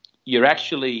there's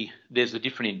a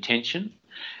different intention.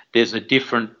 There's a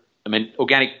different,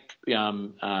 organic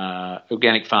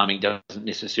farming doesn't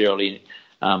necessarily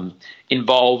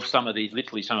involve some of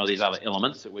these other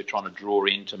elements that we're trying to draw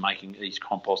into making these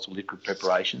compost or liquid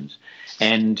preparations.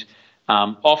 And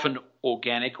often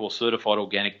organic or certified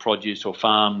organic produce or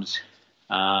farms,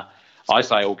 I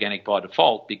say organic by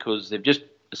default because they've just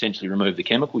essentially removed the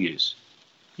chemical use.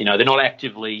 They're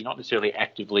not necessarily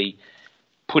actively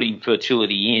putting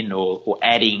fertility in or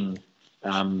adding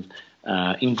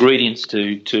ingredients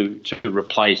to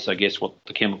replace, I guess, what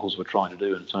the chemicals were trying to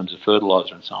do in terms of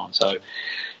fertiliser and so on. So,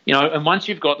 and once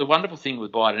you've got, the wonderful thing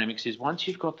with biodynamics is once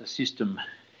you've got the system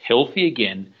healthy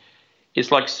again,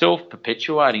 it's like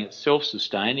self-perpetuating, it's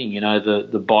self-sustaining.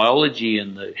 The biology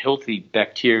and the healthy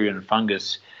bacteria and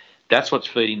fungus, that's what's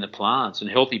feeding the plants, and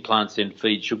healthy plants then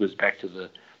feed sugars back to the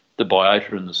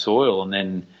biota and the soil, and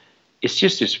then it's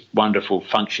just this wonderful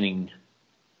functioning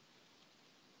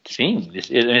thing.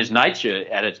 It is nature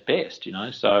at its best,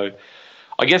 So,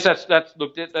 I guess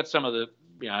that's some of the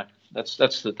that's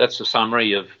the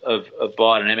summary of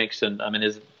biodynamics, and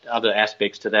there's other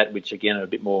aspects to that which again are a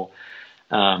bit more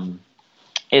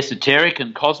esoteric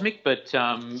and cosmic, but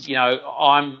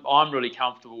I'm really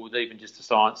comfortable with even just the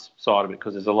science side of it,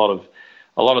 because there's a lot of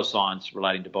science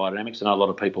relating to biodynamics, and a lot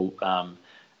of people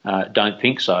don't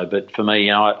think so. But for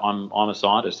me, I'm a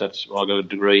scientist. I got a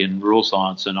degree in rural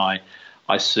science, and I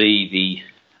see the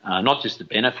not just the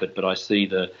benefit, but I see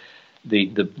the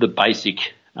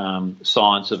basic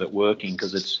science of it working,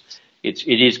 because it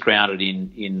is grounded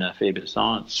in a fair bit of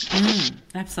science.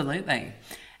 Absolutely.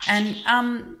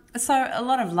 And so a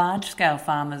lot of large-scale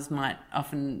farmers might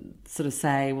often sort of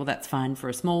say, well, that's fine for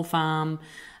a small farm,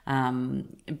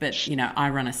 but, I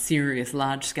run a serious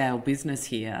large-scale business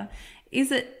here.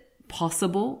 Is it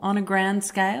possible on a grand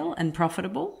scale and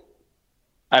profitable?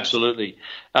 Absolutely.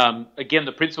 Again,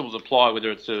 the principles apply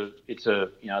whether it's a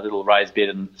little raised bed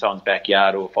in someone's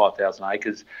backyard or 5,000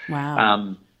 acres.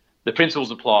 Wow. The principles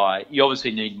apply. You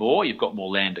obviously need more. You've got more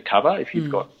land to cover if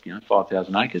you've got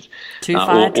 5,000 acres. 2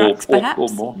 fire trucks, perhaps, or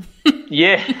more.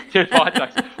 Yeah, 2 fire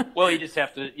trucks. Well, you just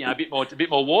have to a bit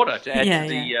more water to add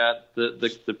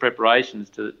to the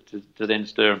preparations to then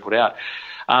stir and put out.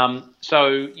 It's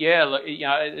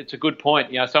a good point.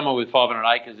 Someone with 500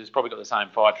 acres has probably got the same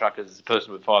fire truck as a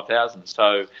person with 5,000.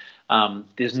 So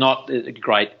there's not a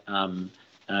great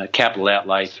capital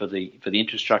outlay for the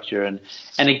infrastructure. And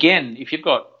again, if you've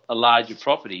got a larger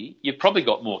property, you've probably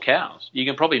got more cows. You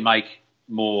can probably make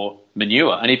more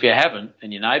manure. And if you haven't,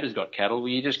 and your neighbour's got cattle, well,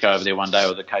 you just go over there one day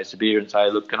with a case of beer and say,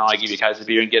 look, can I give you a case of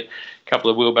beer and get a couple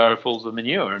of wheelbarrowfuls of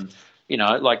manure? And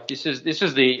this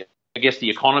is the, I guess, the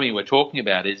economy we're talking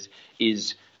about is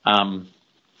partnering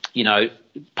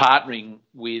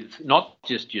with not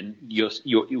just your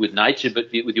with nature, but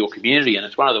with your community. And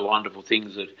it's one of the wonderful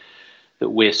things that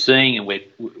we're seeing and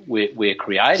we're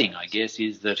creating, I guess,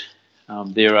 is that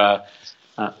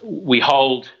we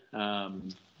hold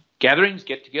gatherings,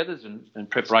 get-togethers, and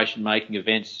preparation-making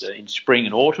events in spring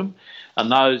and autumn, and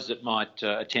those that might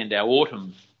attend our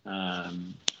autumn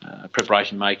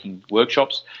preparation-making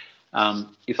workshops,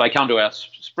 if they come to our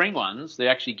spring ones, they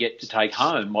actually get to take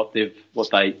home what they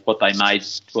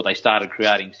started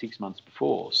creating 6 months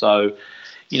before. So,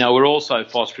 we're also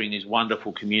fostering these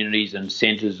wonderful communities and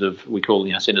centres of, we call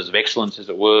centres of excellence, as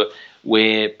it were,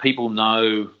 where people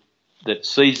know that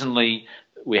seasonally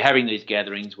we're having these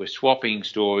gatherings, we're swapping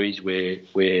stories, we're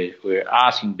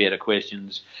asking better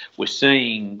questions, we're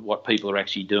seeing what people are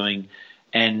actually doing,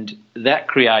 and that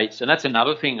creates, and that's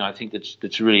another thing I think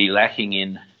that's really lacking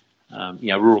in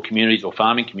rural communities or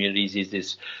farming communities, is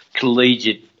this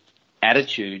collegiate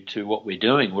attitude to what we're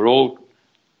doing. We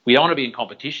want to be in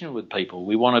competition with people.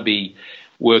 We want to be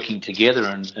working together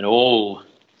and all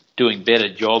doing better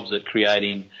jobs at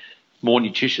creating more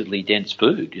nutritionally dense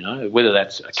food, whether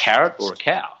that's a carrot or a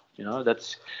cow.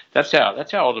 That's our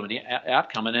ultimate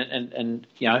outcome. And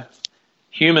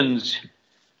humans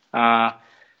are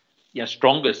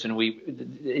strongest, and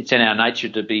it's in our nature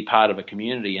to be part of a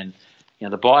community. And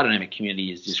the biodynamic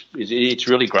community it's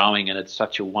really growing, and it's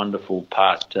such a wonderful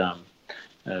part, a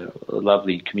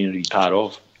lovely community part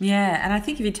of. Yeah, and I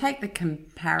think if you take the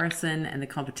comparison and the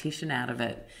competition out of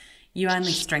it, you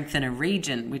only strengthen a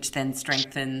region, which then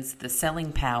strengthens the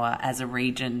selling power as a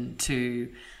region to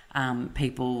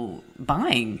people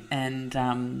buying.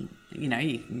 And,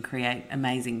 you can create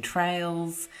amazing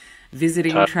trails,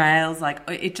 visiting trails. Like,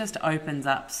 it just opens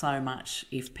up so much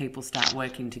if people start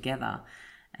working together.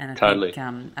 And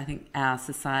I think our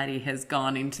society has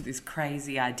gone into this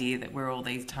crazy idea that we're all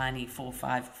these tiny 4,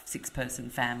 5,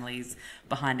 6-person families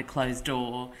behind a closed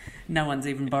door. No one's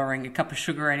even borrowing a cup of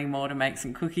sugar anymore to make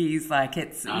some cookies. Like,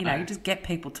 it's, you just get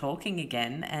people talking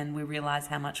again, and we realise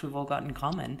how much we've all got in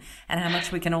common and how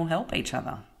much we can all help each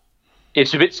other.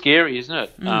 It's a bit scary, isn't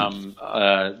it? It's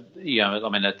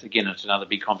another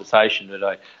big conversation.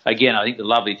 But I think the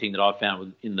lovely thing that I've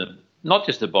found in not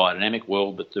just the biodynamic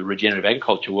world, but the regenerative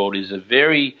agriculture world, is a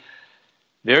very,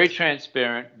 very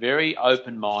transparent, very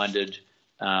open-minded,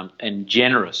 and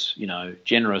generous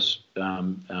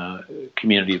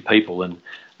community of people, and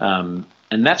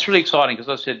that's really exciting, because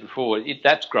I said before,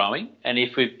 that's growing, and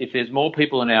if there's more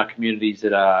people in our communities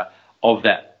that are of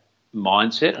that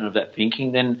mindset and of that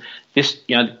thinking, then there's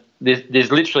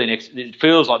literally it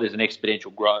feels like there's an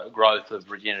exponential growth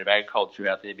of regenerative agriculture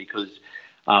out there, because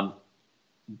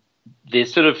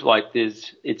there's sort of like for me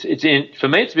it's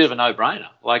a bit of a no-brainer.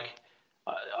 Like,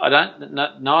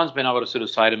 no one's been able to sort of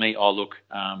say to me, oh look,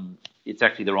 it's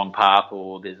actually the wrong path,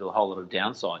 or there's a whole lot of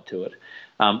downside to it.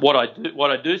 What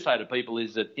I do say to people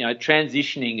is that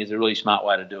transitioning is a really smart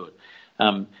way to do it.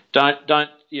 Don't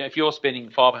if you're spending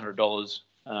 $500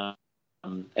 a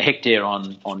hectare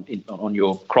on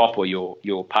your crop or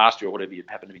your pasture or whatever you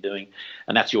happen to be doing,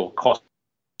 and that's your cost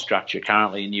structure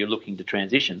currently, and you're looking to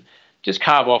transition, just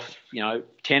carve off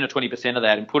 10 or 20% of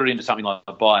that and put it into something like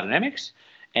biodynamics,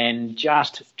 and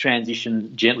just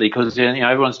transition gently, because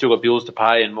everyone's still got bills to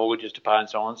pay and mortgages to pay and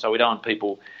so on. So we don't want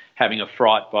people having a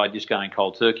fright by just going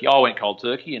cold turkey. I went cold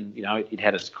turkey, and it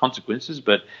had its consequences,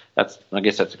 but I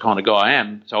guess that's the kind of guy I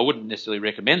am. So I wouldn't necessarily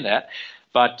recommend that,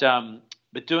 but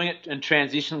doing it and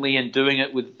transitionally and doing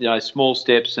it with small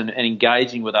steps and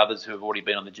engaging with others who have already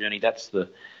been on the journey, that's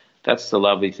the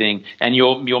lovely thing. And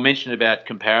your mention about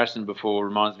comparison before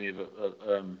reminds me of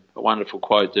a wonderful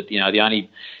quote that the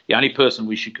only person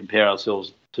we should compare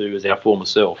ourselves to is our former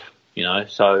self.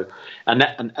 So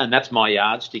and that's my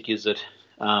yardstick, is that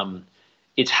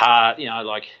it's hard.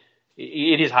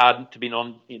 It is hard to be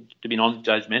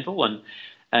non-judgmental,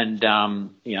 and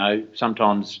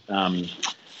sometimes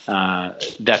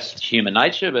that's human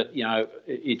nature. But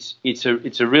it's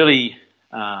a really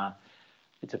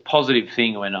it's a positive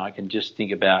thing when I can just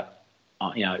think about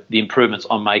the improvements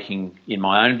I'm making in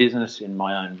my own business, in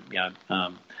my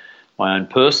own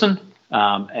person,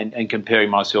 and comparing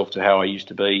myself to how I used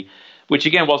to be, which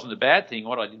again wasn't a bad thing.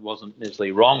 What I did wasn't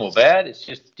necessarily wrong or bad. It's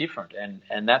just different,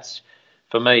 and that's,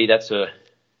 for me, that's I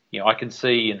can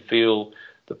see and feel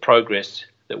the progress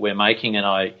that we're making, and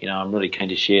I'm really keen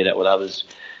to share that with others,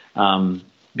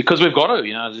 because we've got to,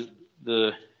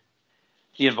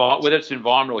 whether it's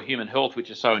environment or human health,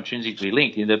 which are so intrinsically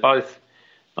linked, they're both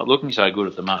not looking so good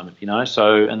at the moment.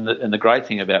 So and the great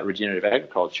thing about regenerative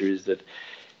agriculture is that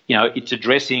it's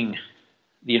addressing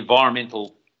the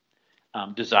environmental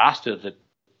disaster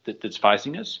that's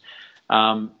facing us,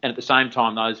 and at the same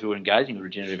time, those who are engaging with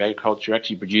regenerative agriculture are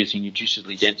actually producing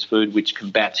nutritiously dense food, which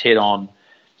combats head on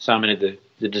so many of the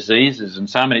diseases and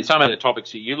some of the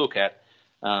topics that you look at.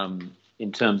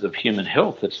 In terms of human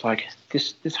health, it's like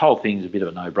this whole thing is a bit of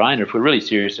a no-brainer. If we're really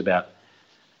serious about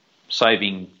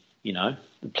saving, the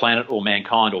planet or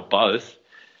mankind or both,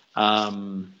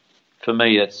 for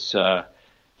me, it's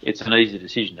an easy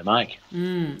decision to make.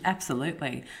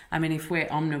 Absolutely. I mean, if we're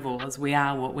omnivores, we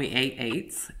are what we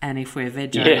eats, and if we're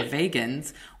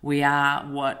vegans, we are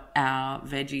what our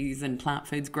veggies and plant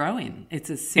foods grow in. It's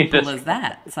as simple as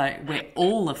that. So we're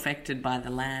all affected by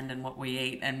the land and what we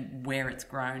eat and where it's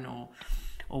grown or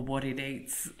what it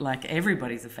eats. Like,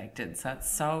 everybody's affected. So it's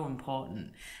so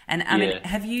important. And I mean,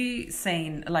 have you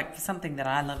seen, like, something that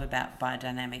I love about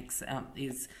biodynamics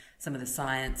is some of the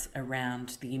science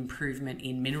around the improvement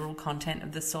in mineral content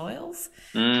of the soils.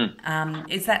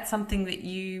 Is that something that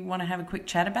you want to have a quick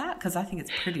chat about? Because I think it's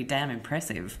pretty damn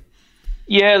impressive.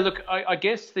 Yeah, look, I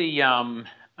guess there's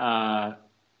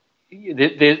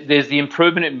the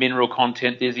improvement in mineral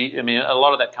content. A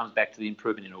lot of that comes back to the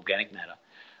improvement in organic matter.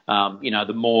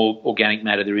 The more organic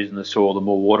matter there is in the soil, the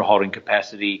more water holding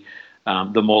capacity,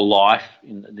 the more life,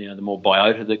 the more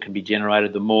biota that can be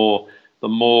generated, the more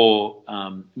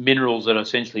minerals that are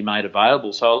essentially made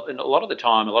available. So a lot of the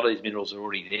time, a lot of these minerals are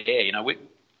already there.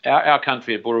 Our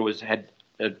country at Burra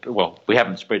we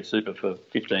haven't spread super for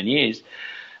 15 years,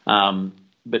 but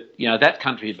that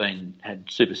country had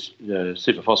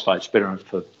super phosphate spread on it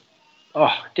for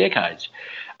decades.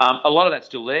 A lot of that's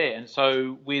still there, and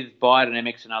so with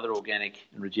biodynamics and other organic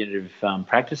and regenerative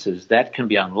practices, that can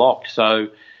be unlocked. So.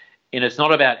 And it's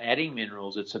not about adding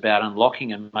minerals; it's about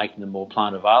unlocking and making them more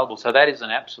plant available. So that is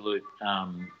an absolute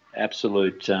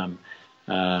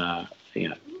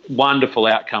wonderful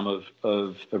outcome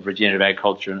of regenerative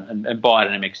agriculture and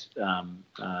biodynamics,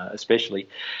 especially.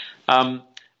 And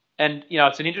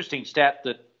it's an interesting stat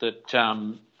that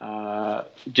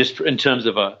just in terms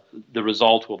of the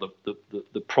result or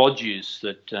the produce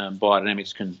that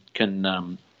biodynamics can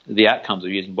the outcomes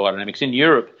of using biodynamics in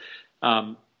Europe.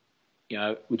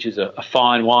 Which is a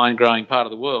fine wine growing part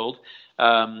of the world,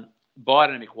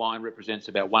 biodynamic wine represents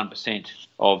about 1%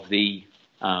 of the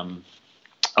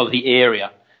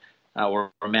area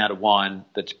or amount of wine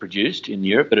that's produced in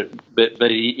Europe, but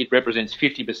it represents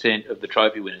 50% of the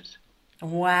trophy winners.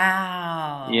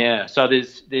 Wow. Yeah. So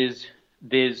there's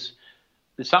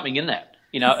something in that,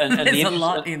 and there's a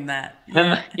lot in that.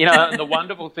 Yeah. And the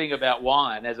wonderful thing about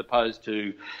wine, as opposed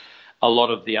to a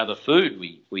lot of the other food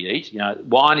we eat,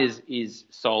 wine is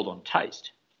sold on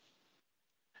taste.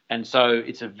 And so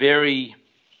it's a very,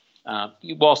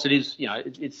 whilst it is,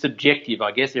 it's subjective,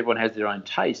 I guess everyone has their own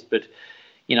taste, but,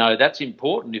 that's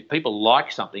important. If people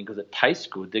like something because it tastes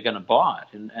good, they're going to buy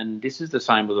it. And this is the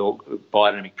same with all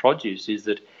biodynamic produce, is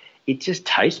that it just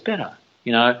tastes better,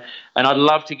 And I'd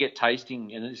love to get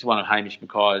tasting, and this is one of Hamish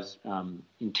Mackay's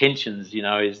intentions,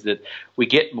 is that we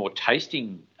get more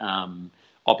tasting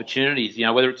opportunities,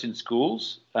 whether it's in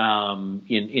schools,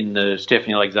 in the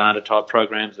Stephanie Alexander type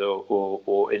programs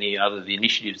or any other of the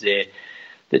initiatives there,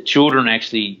 that children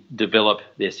actually develop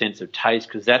their sense of taste,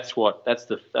 because that's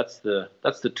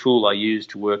the tool I use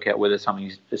to work out whether something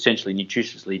is essentially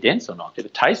nutritiously dense or not. If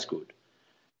it tastes good,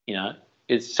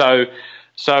 it's so.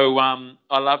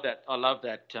 I love that.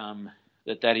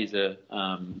 That is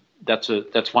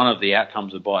that's one of the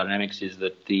outcomes of biodynamics, is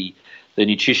that the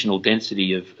nutritional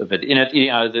density of it. In it,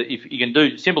 if you can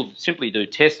simply do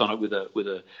tests on it with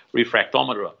a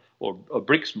refractometer or a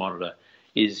Brix monitor,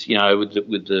 is with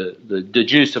the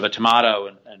juice of a tomato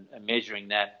and measuring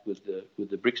that with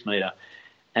the Brix meter,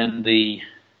 and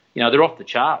they're off the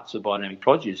charts of biodynamic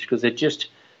produce because they're just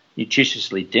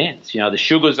nutritiously dense. The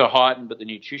sugars are heightened, but the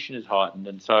nutrition is heightened,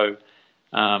 and so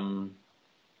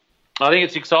I think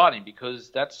it's exciting because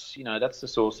that's the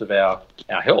source of our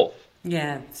health.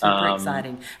 Yeah, super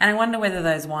exciting. And I wonder whether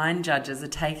those wine judges are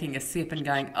taking a sip and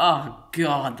going, oh,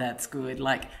 God, that's good.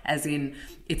 Like, as in,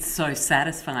 it's so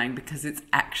satisfying because it's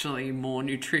actually more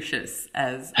nutritious.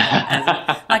 Like,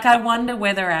 I wonder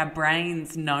whether our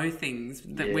brains know things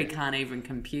that we can't even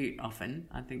compute often.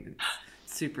 I think it's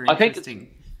super interesting.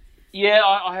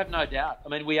 I have no doubt. I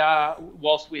mean,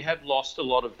 whilst we have lost a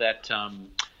lot of that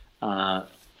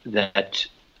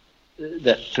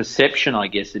perception, I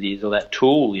guess it is, or that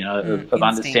tool, of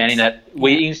understanding that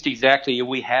we exactly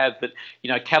we have, but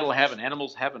cattle haven't,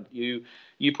 animals haven't. You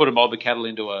put a mob of cattle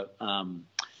into a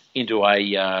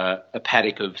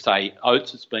paddock of, say,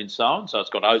 oats that's been sown, so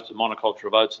it's got oats, a monoculture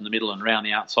of oats in the middle, and around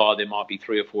the outside there might be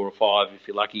 3 or 4 or 5, if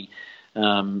you're lucky,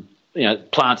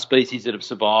 plant species that have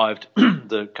survived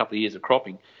the couple of years of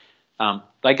cropping.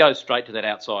 They go straight to that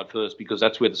outside first because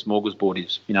that's where the smorgasbord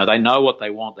is. They know what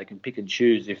they want. They can pick and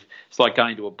choose. If it's like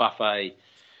going to a buffet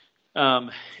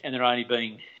and there only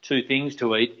being 2 things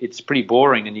to eat, it's pretty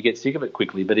boring and you get sick of it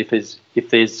quickly. But if there's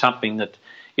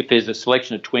a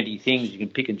selection of 20 things, you can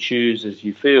pick and choose as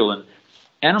you feel. And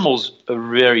animals are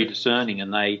very discerning,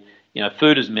 and they,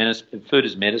 food as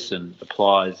medicine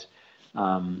applies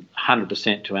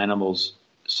 100% to animals.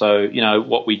 So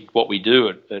what we do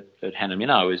at Hannah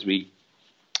Minnow is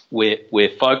we're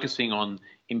focusing on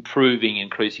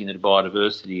increasing the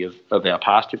biodiversity of our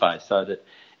pasture base, so that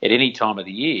at any time of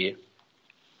the year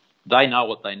they know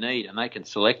what they need and they can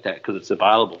select that because it's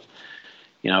available.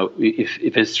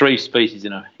 If there's 3 species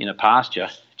in a pasture,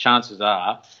 chances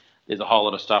are there's a whole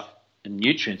lot of stuff and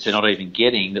nutrients they're not even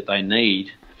getting that they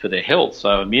need for their health.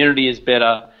 So immunity is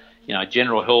better,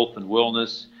 general health and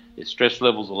wellness. Their stress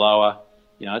levels are lower.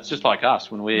 It's just like us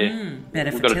when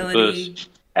better we've fertility. got a diverse.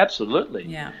 Absolutely.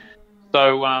 Yeah.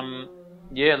 So,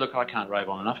 look, I can't rave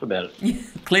on enough about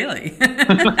it. Clearly.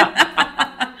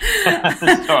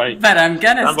 Sorry. But I'm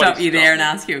going to stop you there and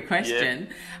ask you a question.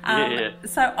 Yeah.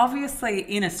 So obviously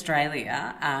in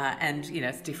Australia, and,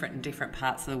 it's different in different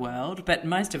parts of the world, but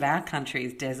most of our country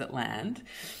is desert land.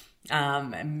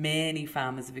 Many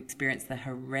farmers have experienced the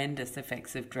horrendous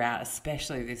effects of drought,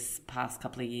 especially this past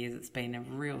couple of years. It's been a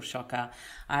real shocker.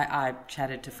 I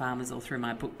chatted to farmers all through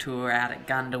my book tour out at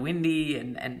Gundawindi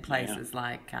and places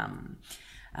like,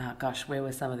 where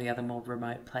were some of the other more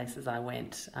remote places I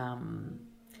went?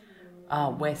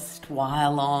 West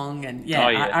Wyalong, and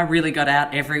I really got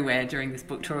out everywhere during this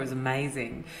book tour. It was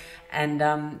amazing, and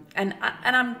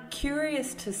I'm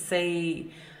curious to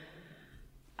see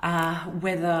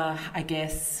whether, I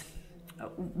guess,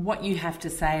 what you have to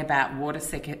say about water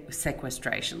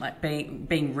sequestration, like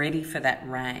being ready for that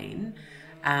rain,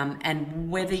 and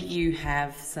whether you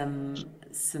have some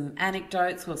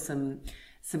anecdotes or some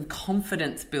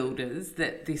confidence builders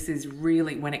that this is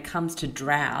really, when it comes to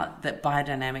drought, that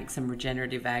biodynamics and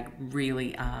regenerative ag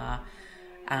really are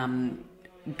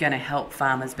going to help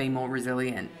farmers be more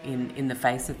resilient in the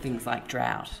face of things like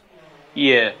drought.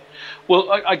 Yeah,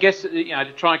 well, I guess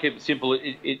to try and keep it simple,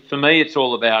 for me it's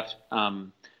all about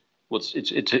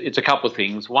it's a couple of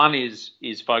things. One is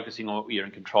focusing on what you're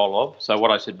in control of. So what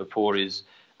I said before is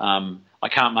I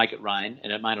can't make it rain,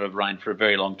 and it may not have rained for a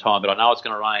very long time, but I know it's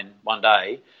going to rain one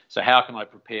day. So how can I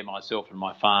prepare myself and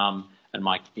my farm and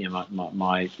my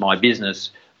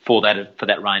business for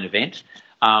that rain event?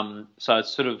 So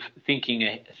it's sort of thinking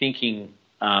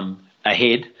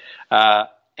ahead.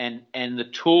 And the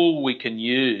tool we can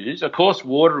use, of course,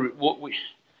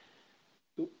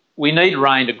 we need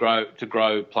rain to grow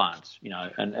plants,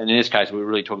 and in this case we're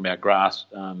really talking about grass,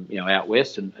 out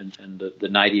west and the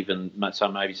native and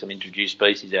maybe some introduced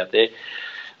species out there.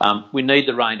 We need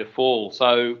the rain to fall.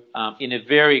 So in a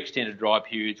very extended dry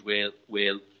periods where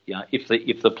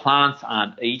if the plants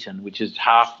aren't eaten, which is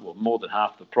more than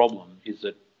half the problem, is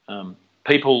that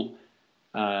people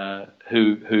who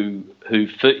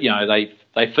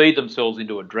they feed themselves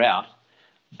into a drought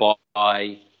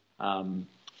by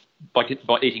by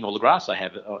eating all the grass they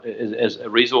have as a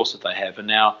resource that they have. And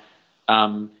now,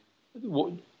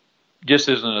 just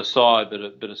as an aside,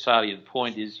 but a salient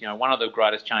point is, one of the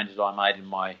greatest changes I made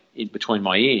in between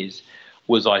my ears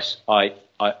was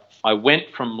I went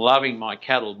from loving my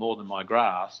cattle more than my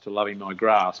grass to loving my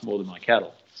grass more than my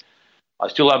cattle. I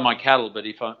still love my cattle, but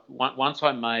once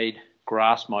I made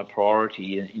grass my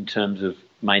priority in terms of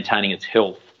maintaining its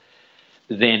health,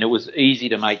 then it was easy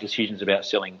to make decisions about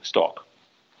selling stock.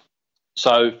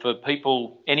 So for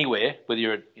people anywhere, whether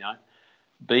you're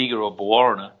Bega or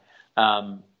Bawarrina,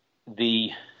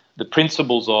 the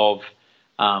principles of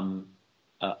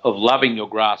loving your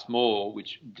grass more,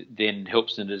 which then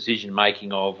helps in the decision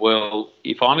making of, well,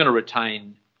 if I'm going to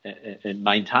retain and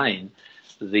maintain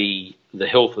the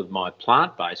health of my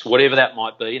plant base, whatever that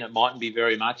might be, and it mightn't be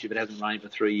very much if it hasn't rained for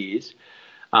 3 years.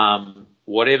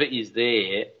 Whatever is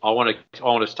there, I want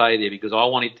to stay there because I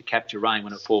want it to capture rain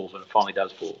when it falls, when it finally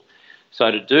does fall. So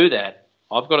to do that,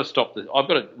 I've got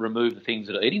to remove the things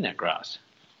that are eating that grass.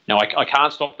 Now I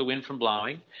can't stop the wind from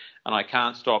blowing, and I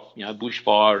can't stop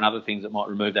bushfire and other things that might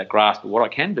remove that grass. But what I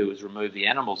can do is remove the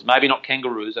animals. Maybe not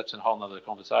kangaroos. That's a whole other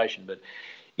conversation. But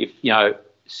if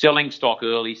selling stock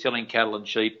early, selling cattle and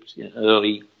sheep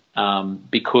early,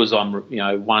 because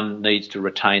one needs to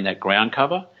retain that ground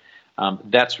cover.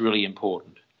 That's really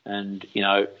important. And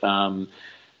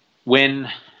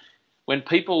when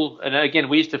people, and again,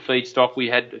 we used to feed stock. We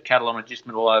had cattle on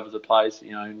adjustment all over the place,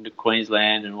 in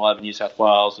Queensland and all over New South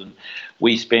Wales, and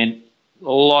we spent a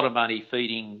lot of money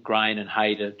feeding grain and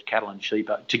hay to cattle and sheep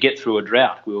to get through a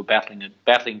drought. We were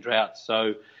battling droughts.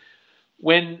 So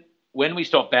when we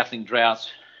stopped battling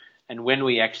droughts, and when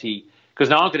we actually, because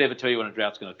no one could ever tell you when a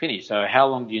drought's going to finish. So how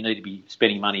long do you need to be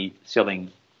spending money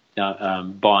selling,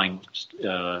 buying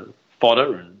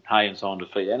fodder and hay and so on to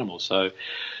feed animals?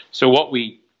 So what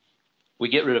we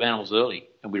get rid of animals early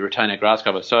and we retain our grass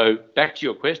cover. So back to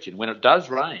your question, when it does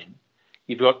rain,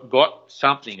 you've got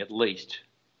something at least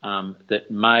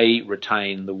that may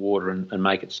retain the water and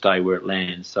make it stay where it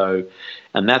lands. So,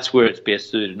 and that's where it's best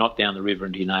suited, not down the river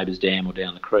into your neighbour's dam or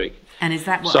down the creek. And is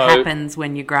that what happens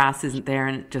when your grass isn't there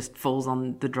and it just falls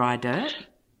on the dry dirt?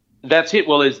 That's it.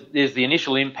 Well, there's the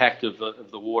initial impact of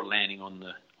the water landing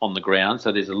on the ground.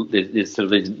 So there's sort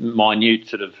of these minute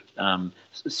sort of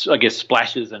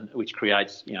splashes, and which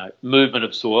creates movement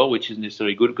of soil, which isn't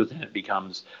necessarily good because then it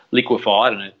becomes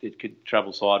liquefied and it could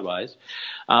travel sideways.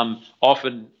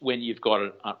 Often when you've got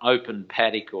an open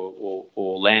paddock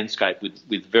or landscape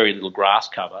with very little grass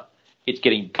cover, it's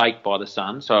getting baked by the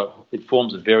sun, so it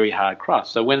forms a very hard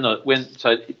crust. So when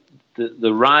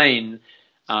the rain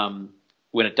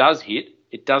when it does hit,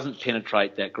 it doesn't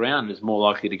penetrate that ground. It's more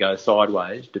likely to go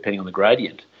sideways, depending on the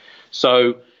gradient.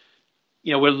 So,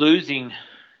 we're losing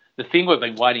the thing we've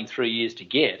been waiting 3 years to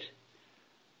get.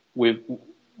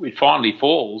 It finally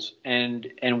falls,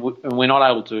 and we're not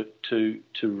able to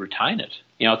retain it.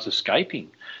 It's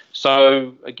escaping.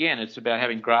 So again, it's about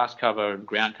having grass cover and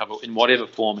ground cover in whatever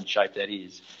form and shape that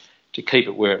is to keep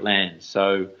it where it lands.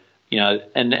 So.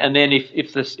 And then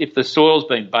if the soil's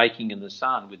been baking in the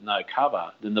sun with no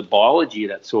cover, then the biology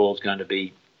of that soil is going to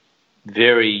be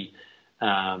very,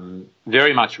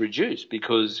 very much reduced,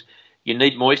 because you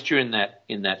need moisture in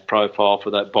that profile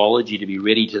for that biology to be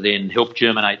ready to then help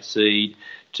germinate seed,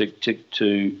 to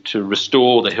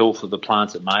restore the health of the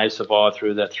plants that may have survived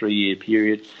through that 3-year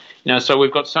period. So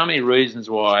we've got so many reasons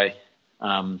why.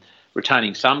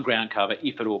 Retaining some ground cover,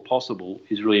 if at all possible,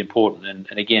 is really important.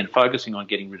 And again, focusing on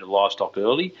getting rid of livestock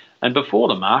early and before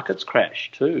the markets crash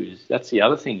too. That's the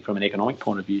other thing from an economic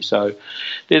point of view. So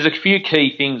there's a few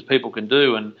key things people can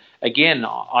do. And again,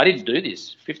 I didn't do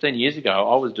this 15 years ago.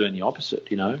 I was doing the opposite,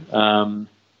 and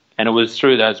it was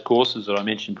through those courses that I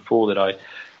mentioned before that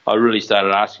I really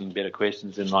started asking better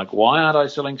questions and why aren't I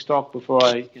selling stock before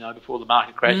the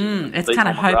market crashes? It's kind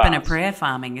of hope and a prayer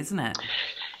farming, isn't it?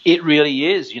 It really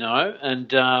is,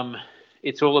 and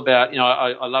it's all about,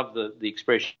 I love the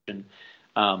expression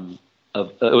or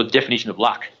the definition of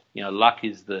luck. Luck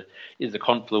is the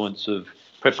confluence of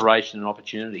preparation and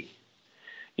opportunity.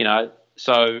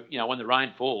 So when the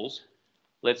rain falls,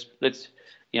 let's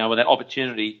when that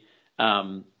opportunity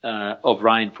of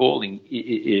rain falling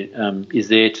is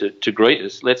there to greet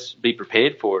us, let's be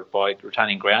prepared for it by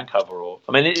retaining ground cover.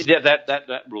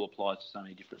 That rule applies to so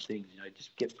many different things.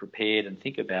 Just get prepared and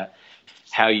think about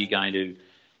how you're going to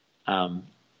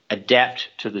adapt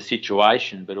to the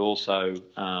situation, but also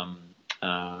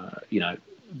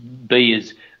be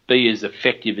as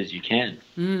effective as you can.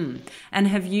 And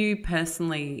have you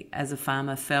personally, as a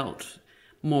farmer, felt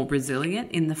more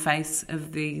resilient in the face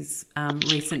of these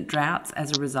recent droughts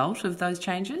as a result of those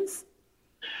changes?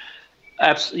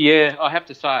 Yeah, I have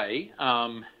to say.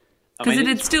 Because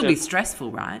it'd still be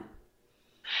stressful, right?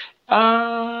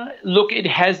 Look, it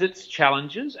has its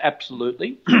challenges,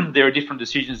 absolutely. There are different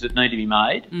decisions that need to be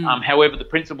made. However, the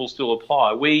principles still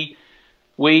apply.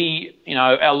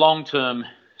 Our long-term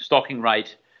stocking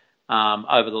rate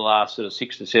over the last sort of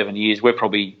 6 to 7 years, we're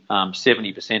probably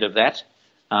 70% of that.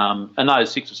 And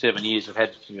those 6 or 7 years have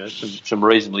had some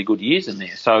reasonably good years in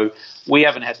there. So we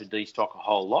haven't had to destock a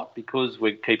whole lot because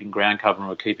we're keeping ground cover and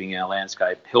we're keeping our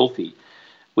landscape healthy.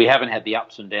 We haven't had the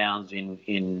ups and downs in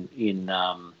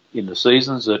the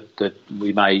seasons that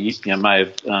we may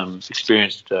have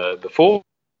experienced before.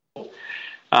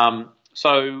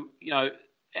 So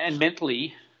and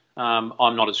mentally,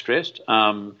 I'm not as stressed.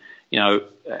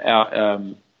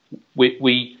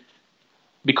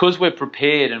 Because we're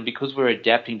prepared and because we're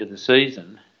adapting to the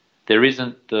season, there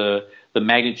isn't the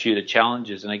magnitude of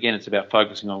challenges. And again, it's about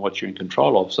focusing on what you're in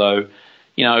control of. So,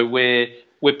 we're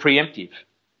preemptive.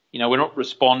 We're not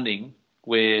responding.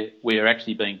 We're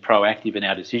actually being proactive in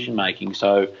our decision making.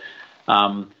 So,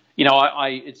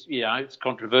 it's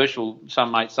controversial.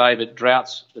 Some might say, but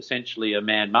droughts essentially are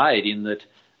man-made in that.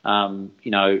 I'm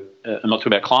not talking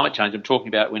about climate change. I'm talking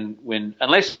about when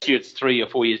unless it's 3 or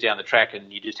 4 years down the track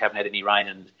and you just haven't had any rain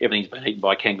and everything's been eaten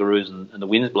by kangaroos and the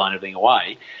wind's blown everything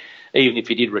away, even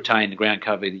if you did retain the ground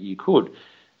cover that you could,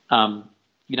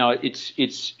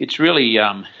 it's really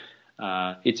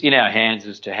it's in our hands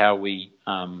as to how we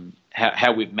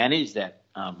how we've managed that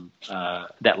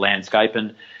that landscape.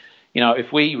 And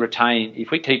if we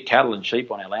keep cattle and sheep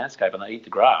on our landscape and they eat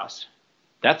the grass,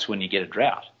 that's when you get a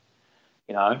drought.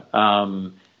 I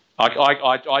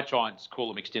try and call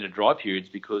them extended dry periods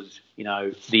because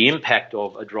the impact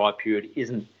of a dry period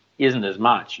isn't as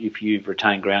much if you've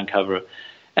retained ground cover.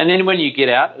 And then when you get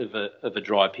out of a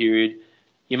dry period,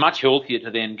 you're much healthier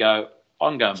to then go,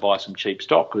 I'm going to buy some cheap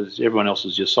stock because everyone else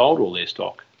has just sold all their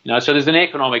stock. So there's an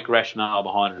economic rationale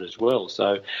behind it as well.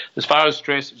 So as far as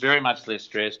stress, very much less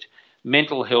stressed.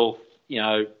 Mental health,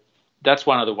 that's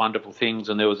one of the wonderful things.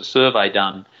 And there was a survey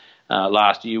done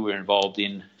last year we were involved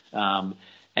in,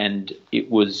 and it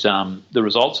was the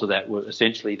results of that were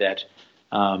essentially that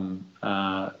the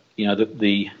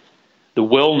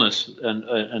wellness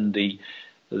and the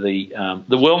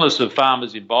wellness of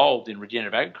farmers involved in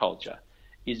regenerative agriculture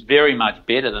is very much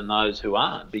better than those who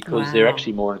aren't because they're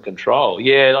actually more in control.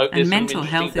 Yeah, and mental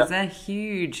health is a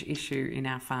huge issue in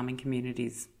our farming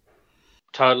communities.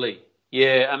 Totally.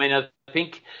 Yeah, I mean, I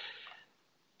think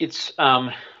it's.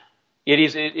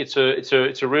 It's a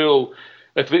real,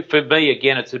 for me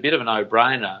again, it's a bit of a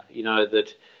no-brainer,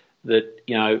 that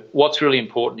what's really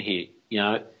important here,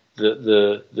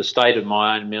 the state of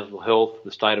my own mental health,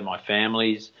 the state of my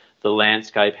family's, the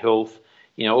landscape health,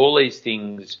 all these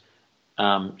things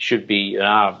should be,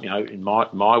 in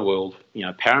my world,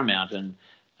 paramount. And,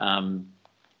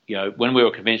 when we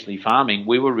were conventionally farming,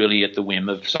 we were really at the whim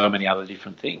of so many other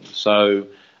different things. So,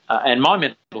 and my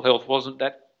mental health wasn't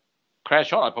that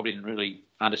crash on. I probably didn't really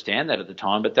understand that at the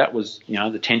time, but that was,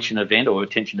 the tension event or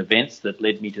tension events that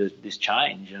led me to this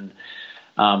change. And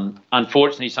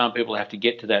unfortunately, some people have to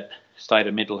get to that state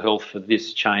of mental health for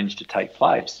this change to take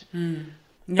place.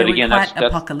 But again, we're quite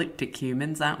apocalyptic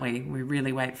humans, aren't we? We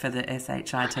really wait for the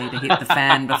SHIT to hit the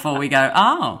fan before we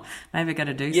go, maybe we've got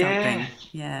to do something.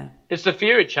 Yeah. It's the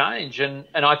fear of change. And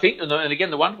I think, and again,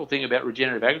 the wonderful thing about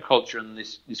regenerative agriculture and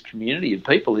this community of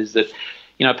people is that,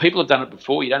 people have done it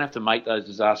before. You don't have to make those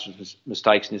disastrous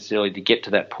mistakes necessarily to get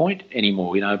to that point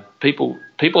anymore. People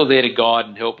are there to guide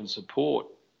and help and support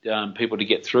people to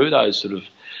get through those sort of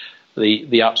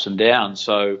the ups and downs.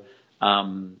 So,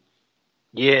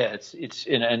 it's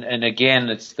again,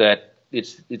 it's that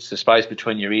it's the space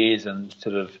between your ears and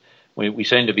sort of we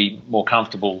seem to be more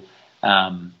comfortable.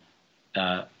 The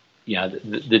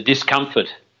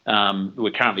discomfort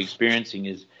we're currently experiencing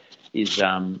is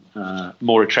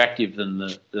more attractive than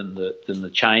the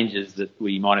changes that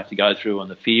we might have to go through and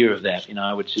the fear of that,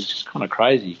 which is kind of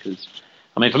crazy because,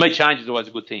 I mean, for me, change is always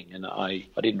a good thing, and I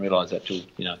didn't realise that till,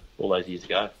 all those years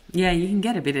ago. Yeah, you can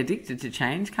get a bit addicted to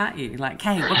change, can't you? Like,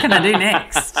 hey, what can I do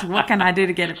next? What can I do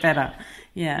to get it better?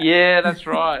 Yeah. Yeah, that's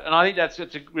right. And I think that's a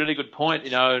really good point.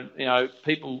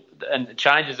 People, and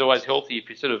change is always healthy if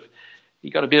you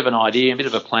got a bit of an idea, a bit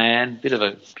of a plan, a bit of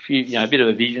a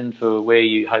vision for where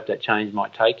you hope that change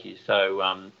might take you. So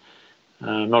I'm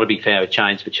not a big fan of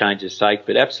change for change's sake,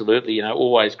 but absolutely,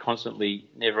 always constantly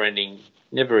never-ending,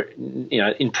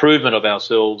 improvement of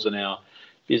ourselves and our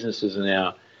businesses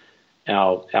and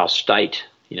our state,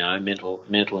 mental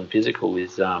and physical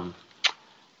is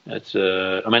that's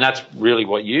really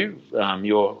what your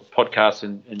podcast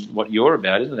and what you're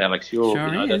about, isn't it, Alex?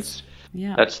 Sure is.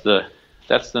 That's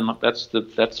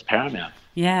that's paramount.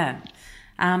 Yeah.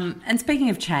 And speaking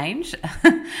of change,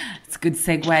 it's a good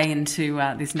segue into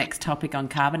this next topic on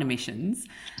carbon emissions.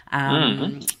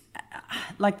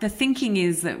 Like the thinking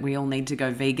is that we all need to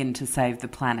go vegan to save the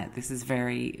planet. This is a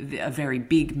very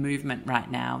big movement right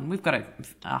now. And we've got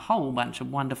a whole bunch of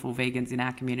wonderful vegans in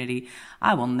our community.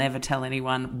 I will never tell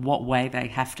anyone what way they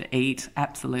have to eat.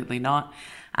 Absolutely not.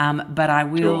 But I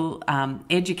will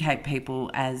educate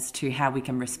people as to how we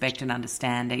can respect and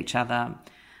understand each other,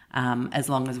 as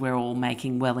long as we're all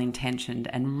making well-intentioned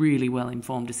and really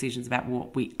well-informed decisions about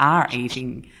what we are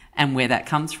eating and where that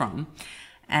comes from.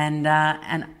 And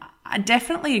I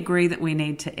definitely agree that we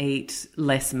need to eat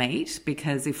less meat,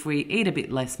 because if we eat a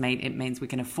bit less meat, it means we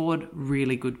can afford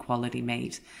really good quality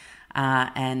meat.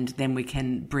 And then we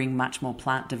can bring much more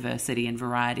plant diversity and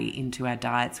variety into our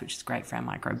diets, which is great for our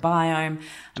microbiome.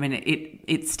 I mean,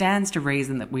 it stands to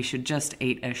reason that we should just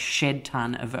eat a shed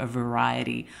ton of a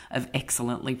variety of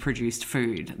excellently produced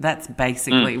food. That's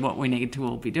basically what we need to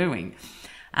all be doing.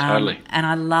 Totally. And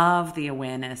I love the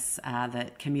awareness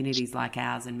that communities like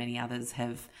ours and many others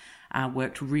have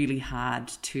worked really hard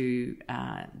to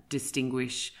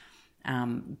distinguish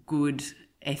good,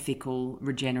 ethical,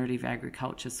 regenerative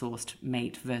agriculture sourced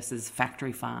meat versus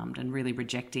factory farmed, and really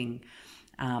rejecting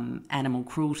animal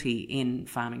cruelty in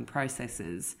farming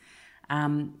processes.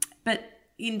 But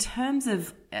in terms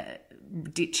of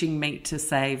ditching meat to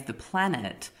save the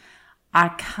planet, I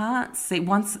can't see,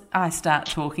 once I start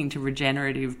talking to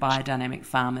regenerative biodynamic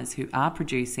farmers who are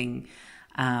producing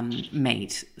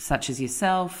meat, such as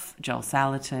yourself, Joel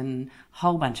Salatin, a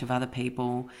whole bunch of other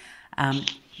people,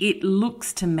 it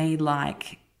looks to me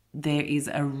like there is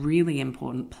a really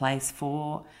important place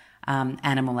for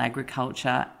animal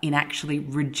agriculture in actually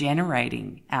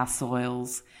regenerating our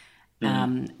soils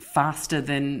faster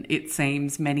than it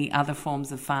seems many other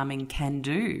forms of farming can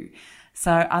do.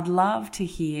 So I'd love to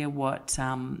hear what,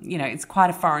 it's quite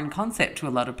a foreign concept to a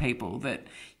lot of people that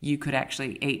you could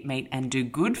actually eat meat and do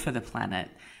good for the planet.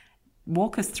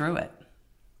 Walk us through it.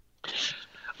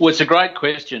 Well, it's a great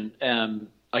question.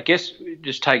 I guess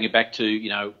just taking it back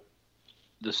to,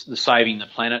 the saving the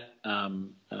planet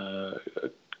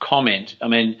comment. I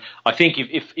mean, I think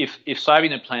if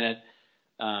saving the planet,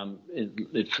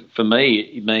 for me,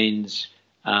 it means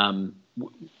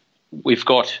we've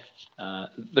got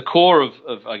the core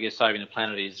of, I guess, saving the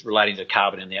planet is relating to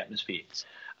carbon in the atmosphere.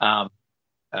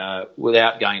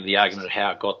 Without going to the argument of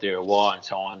how it got there or why and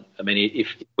so on. I mean,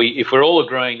 if we're all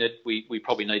agreeing that we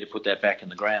probably need to put that back in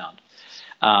the ground,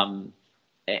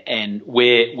 and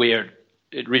where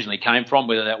it originally came from,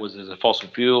 whether that was as a fossil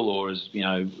fuel or as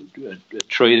a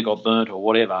tree that got burnt or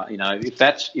whatever,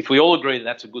 if we all agree that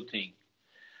that's a good thing,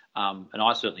 and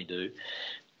I certainly do,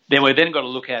 then we've then got to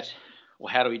look at,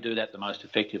 well, how do we do that the most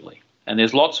effectively? And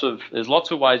there's lots of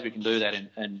ways we can do that.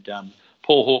 And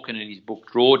Paul Hawken in his book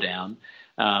Drawdown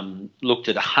looked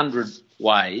at 100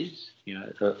 ways,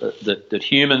 that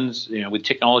humans, with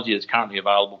technology that's currently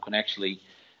available, can actually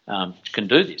can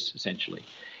do this essentially.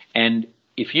 And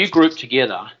if you group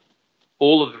together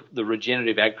all of the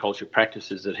regenerative agriculture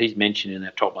practices that he's mentioned in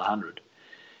that top 100,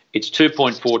 it's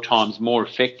 2.4 times more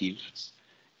effective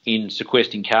in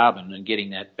sequestering carbon and getting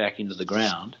that back into the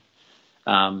ground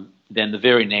than the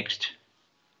very next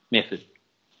method.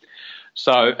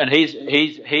 So, and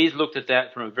he's looked at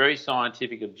that from a very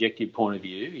scientific, objective point of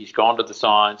view. He's gone to the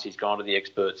science, he's gone to the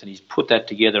experts, and he's put that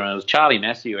together. And it was Charlie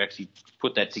Massey who actually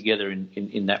put that together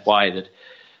in that way, that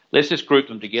let's just group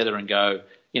them together and go,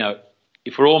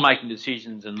 if we're all making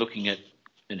decisions and looking at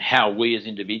and how we as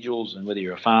individuals, and whether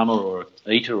you're a farmer or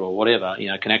an eater or whatever,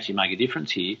 can actually make a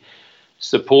difference here,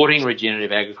 supporting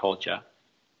regenerative agriculture,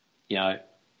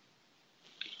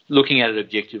 looking at it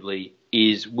objectively,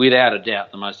 is without a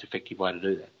doubt the most effective way to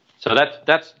do that. So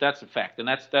that's a fact, and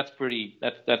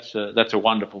that's a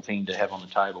wonderful thing to have on the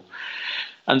table.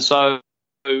 And so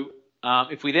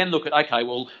if we then look at, okay,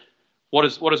 well, what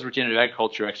does regenerative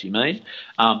agriculture actually mean?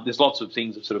 There's lots of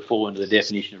things that sort of fall into the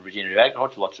definition of regenerative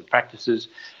agriculture, lots of practices.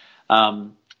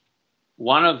 One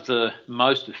of the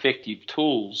most effective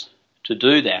tools to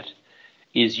do that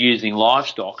is using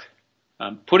livestock,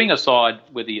 putting aside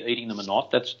whether you're eating them or not.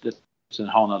 That's a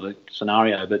whole other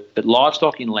scenario. But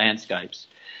livestock in landscapes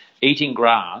eating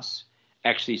grass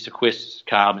actually sequesters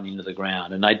carbon into the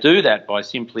ground, and they do that by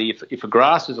simply, if a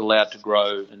grass is allowed to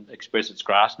grow and express its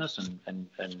grassness and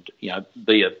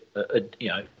be a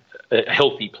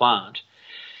healthy plant,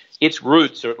 its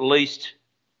roots are at least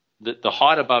the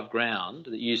height above ground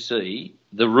that you see.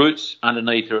 The roots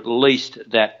underneath are at least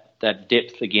that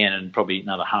depth again, and probably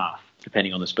another half,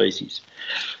 depending on the species.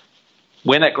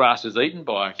 When that grass is eaten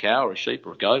by a cow or a sheep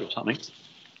or a goat or something,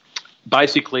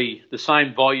 basically the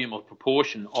same volume or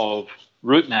proportion of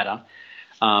root matter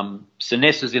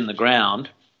senesces in the ground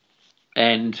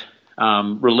and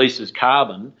releases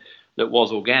carbon that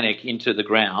was organic into the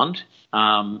ground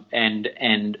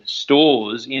and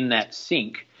stores in that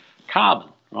sink carbon,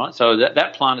 right? So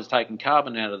that plant has taken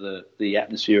carbon out of the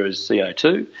atmosphere as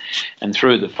CO2, and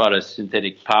through the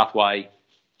photosynthetic pathway,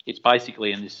 it's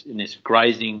basically in this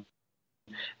grazing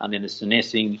and then the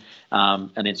senescing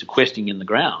and then sequestering in the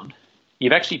ground.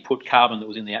 You've actually put carbon that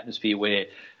was in the atmosphere where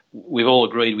we've all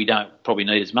agreed we don't probably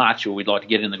need as much, or we'd like to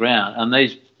get it in the ground. And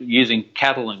these, using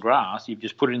cattle and grass, you've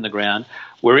just put it in the ground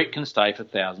where it can stay for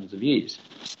thousands of years.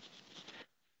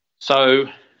 So,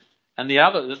 and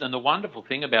the wonderful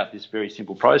thing about this very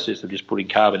simple process of just putting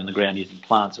carbon in the ground using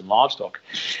plants and livestock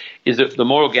is that the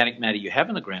more organic matter you have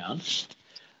in the ground,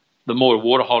 the more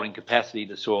water holding capacity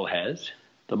the soil has,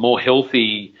 the more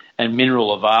healthy and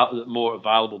more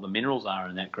available the minerals are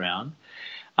in that ground,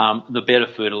 the better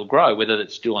food it'll grow, whether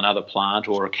it's still another plant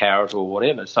or a carrot or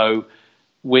whatever. So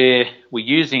we're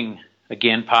using,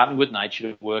 again, partnering with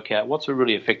nature to work out what's a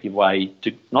really effective way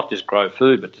to not just grow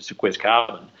food but to sequester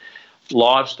carbon.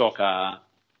 Livestock are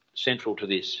central to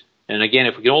this. And again,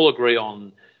 if we can all agree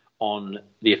on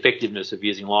the effectiveness of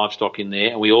using livestock in there,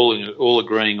 and we all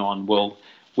agreeing on, well,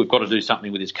 we've got to do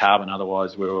something with this carbon,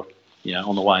 otherwise we're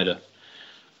on the way to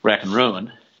rack and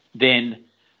ruin, then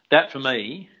that for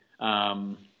me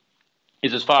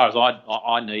is as far as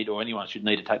I need, or anyone should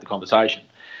need, to take the conversation.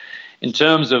 In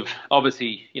terms of,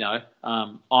 obviously,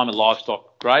 I'm a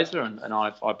livestock grazer and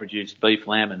I produce beef,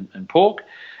 lamb and pork,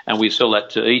 and we sell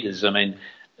that to eaters. I mean,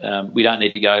 we don't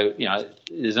need to go,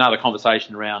 there's another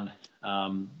conversation around,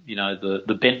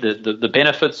 the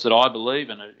benefits that I believe,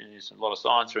 and there's a lot of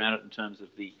science around it in terms of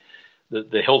the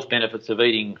health benefits of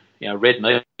eating, red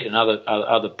meat and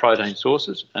other protein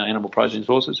sources, animal protein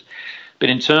sources. But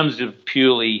in terms of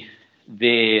purely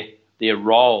their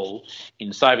role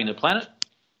in saving the planet,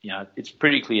 it's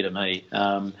pretty clear to me.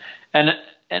 And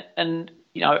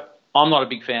I'm not a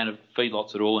big fan of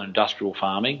feedlots at all in industrial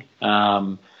farming.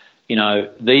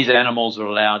 These animals are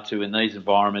allowed to, in these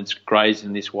environments, graze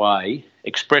in this way,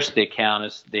 express their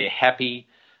cowness. They're happy.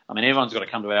 I mean, everyone's got to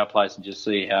come to our place and just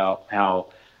see how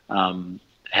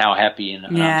happy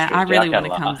and I really want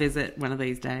to come visit one of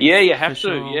these days. Yeah, you have to.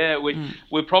 Sure. Yeah,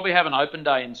 we'll probably have an open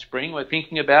day in spring. We're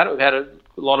thinking about it. We've had a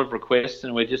lot of requests,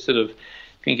 and we're just sort of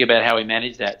thinking about how we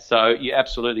manage that. So you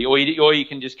absolutely, or you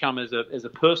can just come as a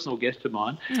personal guest of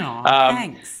mine. Oh,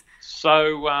 thanks.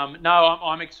 So no,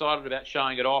 I'm excited about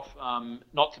showing it off.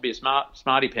 Not to be a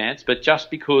smarty pants, but just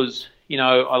because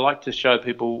I like to show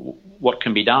people what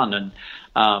can be done.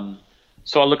 And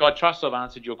so look, I trust I've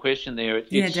answered your question there.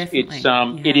 Definitely.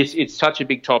 It's such a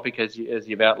big topic as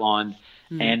you've outlined,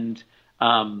 and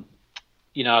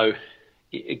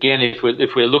again, if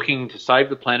we're looking to save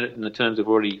the planet in the terms I've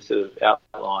already sort of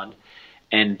outlined,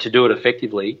 and to do it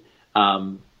effectively,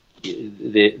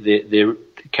 the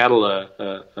cattle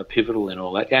are pivotal in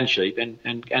all that, and sheep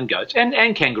and goats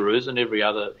and kangaroos and every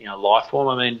other life form.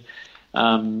 I mean,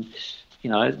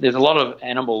 there's a lot of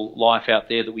animal life out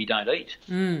there that we don't eat,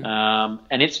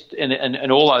 and it's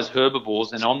and all those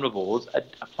herbivores and omnivores are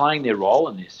playing their role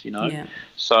in this.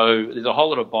 So there's a whole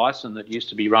lot of bison that used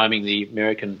to be roaming the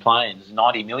American plains,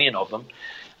 90 million of them.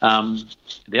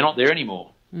 They're not there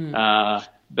anymore.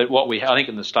 But I think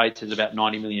in the States there's about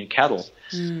 90 million cattle.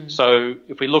 So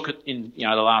if we look at in the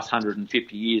last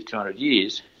 150 years, 200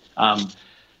 years,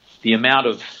 the amount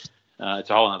of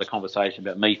it's a whole other conversation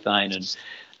about methane and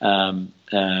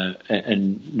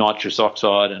nitrous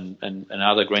oxide and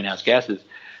other greenhouse gases.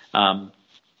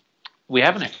 We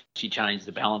haven't actually changed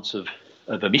the balance of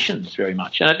emissions very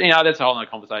much, and that's a whole other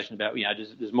conversation about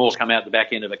does more come out the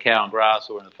back end of a cow and grass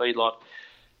or in a feedlot.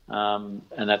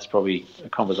 And that's probably a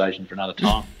conversation for another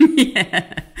time.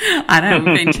 Yeah, I know.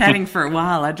 We've been chatting for a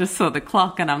while. I just saw the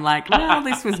clock and I'm like, well,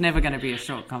 this was never going to be a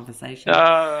short conversation.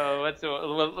 Oh,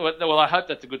 well, I hope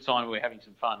that's a good sign we're having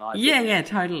some fun. Yeah,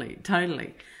 totally.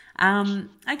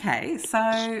 Okay,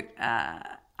 so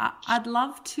I'd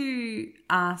love to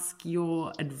ask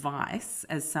your advice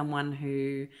as someone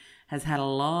who has had a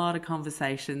lot of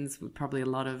conversations with probably a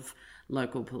lot of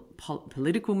local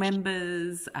political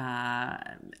members,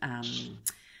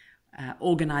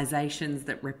 organisations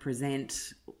that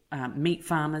represent meat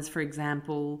farmers, for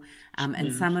example,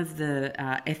 and some of the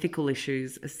ethical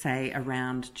issues, say,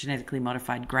 around genetically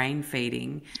modified grain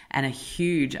feeding, and a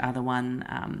huge other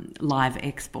one, live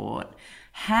export.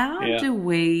 How do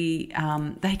we,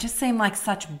 they just seem like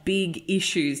such big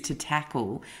issues to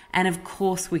tackle, and of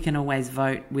course we can always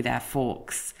vote with our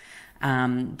forks.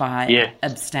 by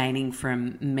abstaining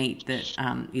from meat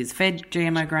that is fed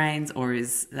GMO grains or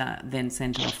is then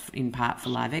sent off in part for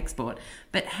live export.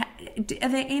 But are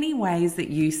there any ways that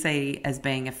you see as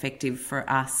being effective for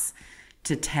us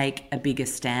to take a bigger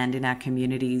stand in our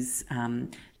communities?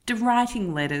 Do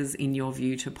writing letters, in your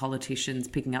view, to politicians,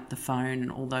 picking up the phone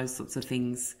and all those sorts of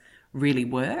things really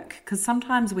work? Because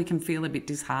sometimes we can feel a bit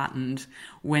disheartened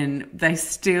when they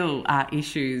still are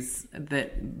issues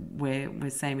that we're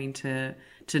seeming to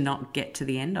not get to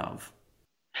the end of.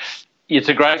 It's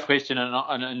a great question, and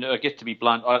I guess, to be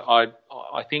blunt, I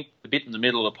think the bit in the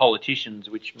middle of politicians,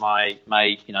 which may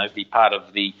be part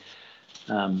of the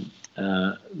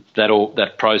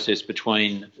that process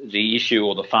between the issue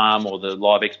or the farm or the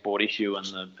live export issue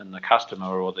and the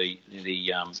customer or the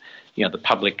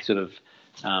public sort of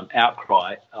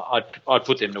outcry, I'd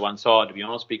put them to one side, to be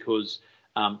honest, because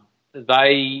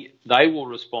they will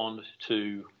respond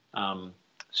to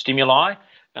stimuli,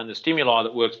 and the stimuli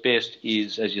that works best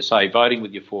is, as you say, voting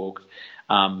with your fork,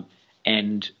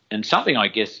 and something I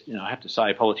guess I have to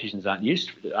say politicians aren't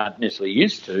necessarily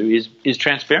used to is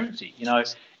transparency.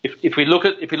 If we look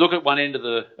at one end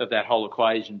of that whole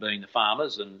equation being the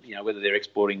farmers, and whether they're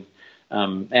exporting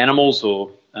animals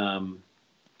or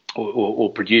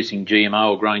producing GMO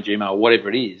or growing GMO or whatever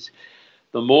it is,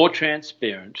 the more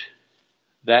transparent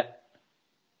that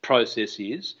process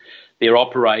is, their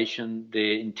operation,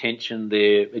 their intention,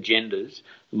 their agendas,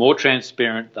 the more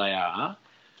transparent they are,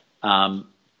 the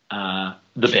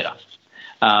better.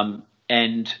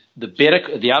 And the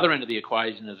better, the other end of the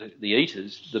equation is the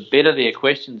eaters, the better their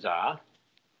questions are,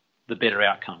 the better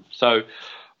outcome. So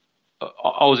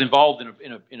I was involved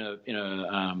in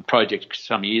a project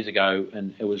some years ago,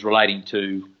 and it was relating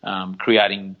to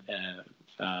creating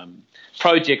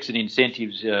projects and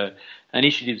incentives,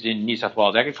 initiatives in New South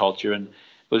Wales agriculture, and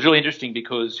it was really interesting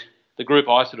because the group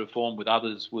I sort of formed with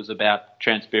others was about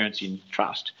transparency and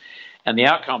trust, and the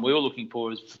outcome we were looking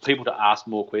for is for people to ask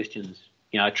more questions.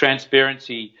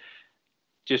 Transparency,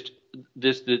 just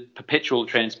this the perpetual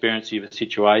transparency of a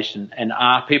situation, and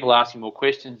are people asking more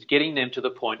questions, getting them to the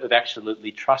point of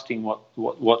absolutely trusting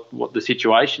what the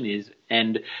situation is.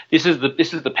 And this is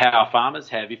the power farmers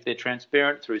have if they're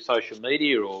transparent through social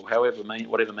media or whatever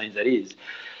means that is.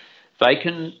 They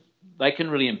can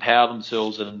really empower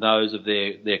themselves and those of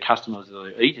their customers or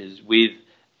their eaters with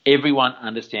everyone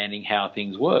understanding how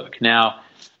things work. Now,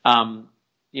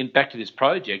 back to this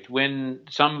project, when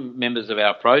some members of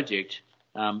our project,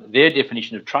 their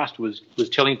definition of trust was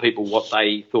telling people what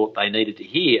they thought they needed to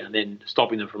hear and then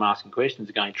stopping them from asking questions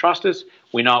and going, trust us,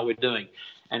 we know what we're doing.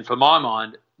 And for my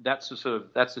mind, that's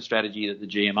the strategy that the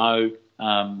GMO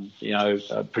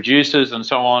producers and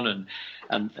so on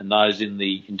and those in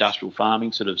the industrial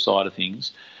farming sort of side of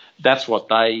things, that's what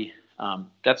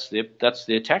that's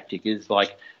their tactic, is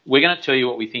like, we're going to tell you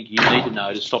what we think you need to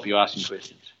know to stop you asking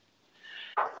questions.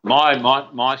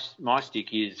 My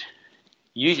stick is,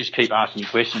 you just keep asking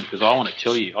questions because I want to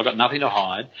tell you. I've got nothing to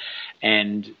hide,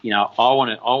 and I want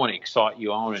to excite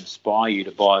you. I want to inspire you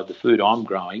to buy the food I'm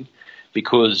growing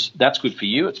because that's good for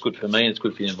you. It's good for me. And it's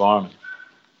good for the environment.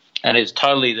 And it's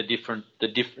totally a different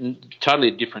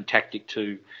tactic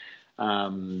to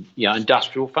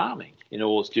industrial farming in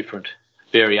all its different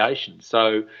variations.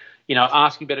 So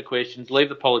asking better questions, leave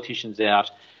the politicians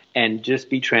out, and just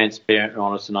be transparent and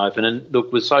honest and open. And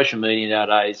look, with social media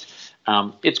nowadays,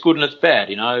 it's good and it's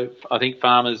bad. I think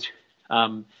farmers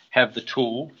have the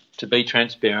tool to be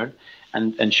transparent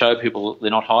and show people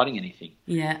they're not hiding anything.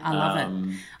 Yeah, I love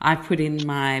it. I put in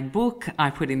my book, I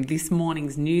put in this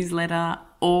morning's newsletter,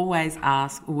 always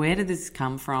ask, where did this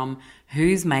come from,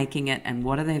 who's making it, and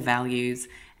what are their values,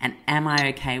 and am I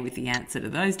okay with the answer to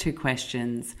those two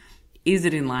questions? Is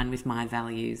it in line with my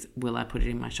values? Will I put it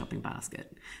in my shopping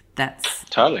basket? That's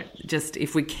totally just,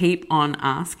 if we keep on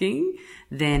asking,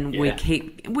 then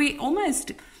we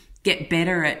almost get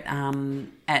better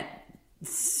at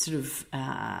sort of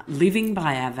living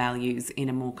by our values in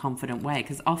a more confident way.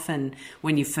 Because often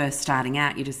when you're first starting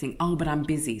out, you just think, oh, but I'm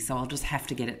busy, so I'll just have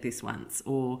to get it this once.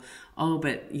 Or, oh,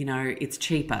 but, it's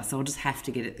cheaper, so I'll just have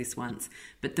to get it this once.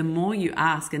 But the more you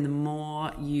ask and the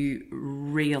more you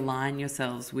realign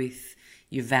yourselves with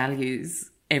your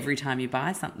values every time you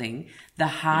buy something, the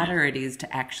harder it is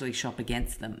to actually shop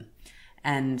against them.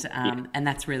 And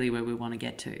that's really where we want to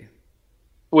get to.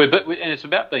 And it's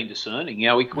about being discerning.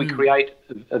 We create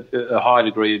a high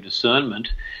degree of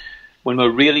discernment when we're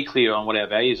really clear on what our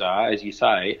values are, as you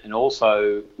say, and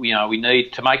also, we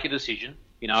need to make a decision.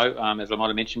 As I might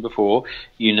have mentioned before,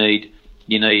 you need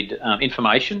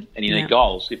information and you need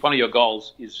goals. If one of your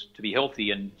goals is to be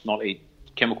healthy and not eat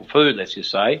chemical food, let's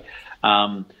just say,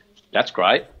 that's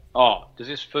great. does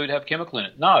this food have chemical in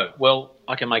it? No. Well,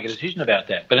 I can make a decision about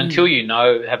that. But until you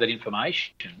have that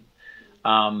information,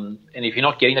 and if you're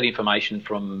not getting that information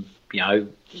from,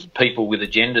 people with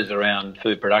agendas around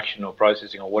food production or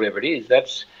processing or whatever it is,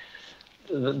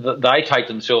 they take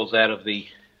themselves out of the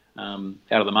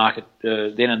market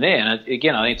then and there. And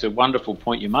again, I think it's a wonderful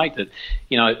point you make that,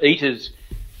 eaters,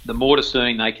 the more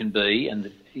discerning they can be,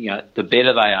 and the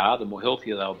better they are, the more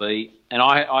healthier they'll be. And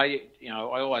I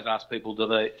always ask people, do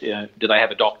they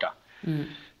have a doctor?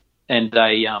 And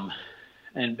they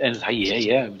and say,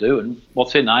 yeah, I do. And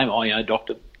what's their name? Oh,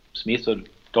 Dr. Smith or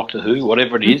Doctor Who,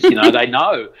 whatever it is. They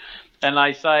know. And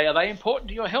they say, are they important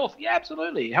to your health? Yeah,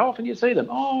 absolutely. How often do you see them?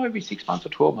 Oh, every 6 months or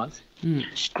 12 months.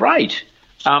 Great.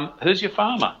 Who's your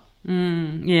farmer? Yeah,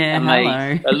 and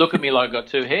hello. They look at me like I've got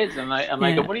two heads, and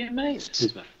they go, what do you mean?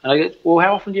 And I go, well,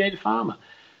 how often do you need a farmer?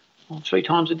 Well, 3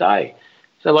 times a day.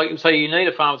 So, you need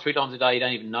a farmer 3 times a day. You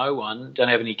don't even know one, don't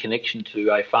have any connection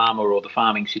to a farmer or the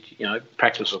farming,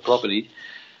 practice or property,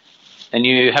 and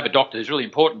you have a doctor who's really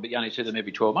important, but you only see them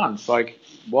every 12 months. Like,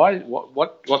 why?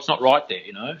 What's not right there?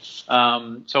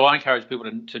 So I encourage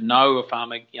people to know a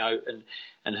farmer,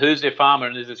 and who's their farmer.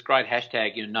 And there's this great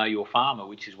hashtag, know your farmer,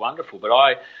 which is wonderful. But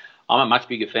I'm a much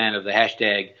bigger fan of the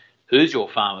hashtag who's your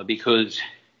farmer, because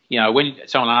when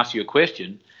someone asks you a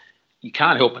question, you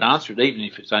can't help but answer it, even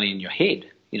if it's only in your head,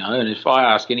 And if I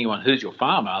ask anyone, who's your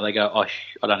farmer, they go,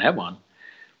 I don't have one.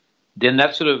 Then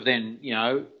that sort of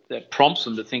that prompts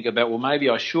them to think about, well, maybe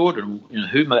I should, and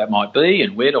who that might be,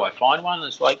 and where do I find one? And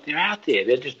it's like they're out there,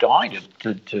 they're just dying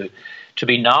to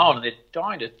be known, and they're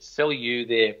dying to sell you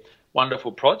their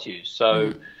wonderful produce.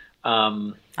 So I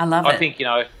love it. I think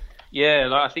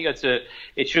I think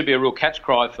it should be a real catch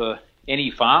cry for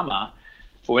any farmer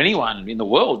or anyone in the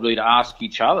world really to ask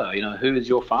each other, who is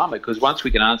your farmer? Because once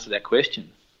we can answer that question,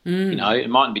 it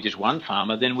mightn't be just one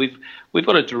farmer, then we've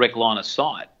got a direct line of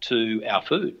sight to our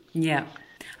food. Yeah.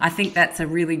 I think that's a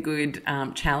really good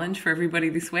challenge for everybody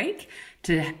this week,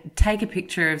 to take a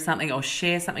picture of something or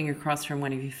share something across from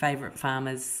one of your favourite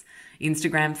farmers'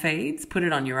 Instagram feeds, put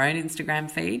it on your own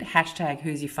Instagram feed, hashtag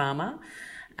who's your farmer,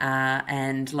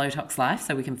 and Low Tox Life,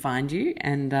 so we can find you,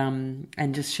 and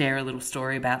just share a little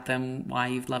story about them, why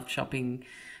you've loved shopping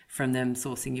from them,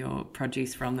 sourcing your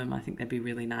produce from them. I think that'd be a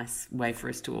really nice way for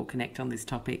us to all connect on this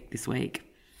topic this week.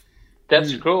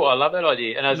 That's cool. I love that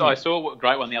idea. And as I saw a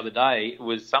great one the other day, it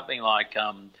was something like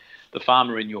the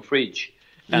farmer in your fridge.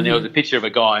 And there was a picture of a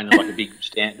guy in like a big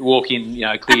walk-in,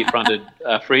 clear-fronted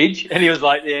fridge, and he was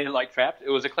trapped. It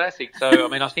was a classic.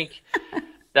 So I think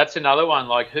that's another one.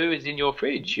 Like, who is in your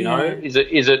fridge? Is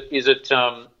it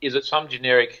some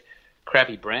generic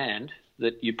crappy brand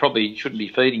that you probably shouldn't be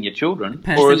feeding your children,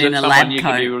 person or is in it a someone lab you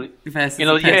coat can be really, versus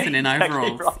a person in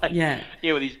overalls? Right. Yeah,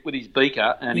 with his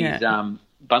beaker and his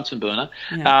Bunsen burner,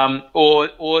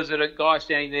 or is it a guy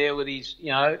standing there with his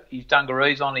his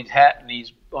dungarees on, his hat, and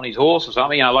he's on his horse or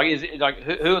something? Is it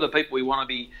who are the people we want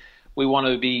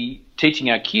to be teaching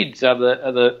our kids? Are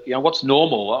the what's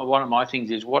normal? One of my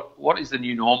things is what is the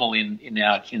new normal in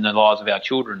the lives of our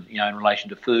children? In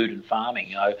relation to food and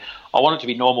farming. I want it to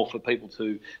be normal for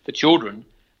children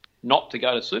not to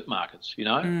go to supermarkets.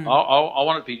 I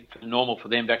want it to be normal for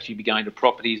them to actually be going to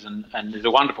properties, and there's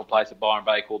a wonderful place at Byron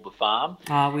Bay called The Farm.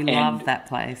 Oh, we love that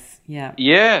place. Yeah.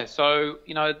 Yeah. So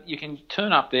you can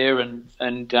turn up there and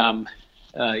you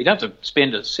don't have to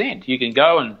spend a cent. You can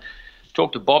go and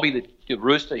talk to Bobby, the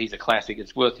rooster. He's a classic.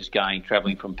 It's worth just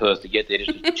travelling from Perth to get there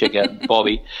just to check out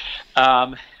Bobby,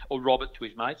 or Robert to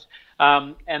his mates.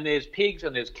 And there's pigs,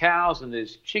 and there's cows, and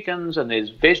there's chickens, and there's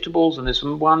vegetables, and there's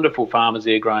some wonderful farmers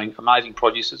there growing amazing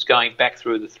produce that's going back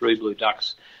through the Three Blue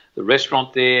Ducks, the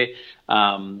restaurant there,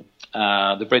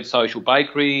 the Bread Social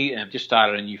Bakery, and have just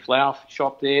started a new flower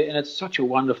shop there. And it's such a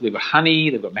wonderful, they've got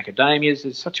honey, they've got macadamias.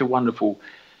 It's such a wonderful,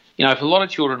 for a lot of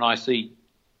children I see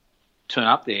turn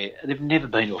up there, they've never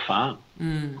been to a farm.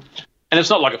 And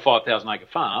it's not like a 5,000 acre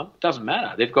farm. It doesn't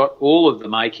matter. They've got all of the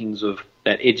makings of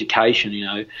that education,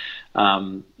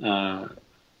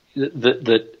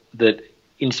 that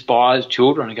inspires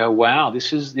children to go, wow,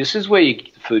 this is where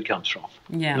the food comes from.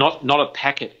 Yeah. Not a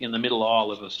packet in the middle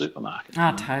aisle of a supermarket.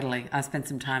 Oh, totally. I spent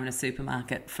some time in a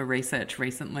supermarket for research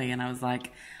recently, and I was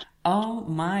like, oh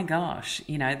my gosh,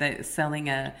 they're selling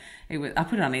I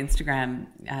put it on Instagram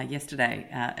yesterday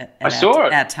at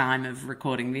our time of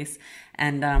recording this,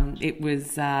 and it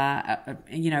was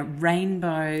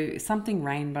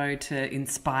rainbow to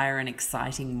inspire an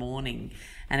exciting morning,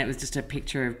 and it was just a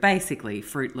picture of basically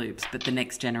Fruit Loops, but the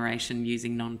next generation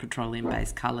using non-petroleum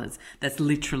based colours. That's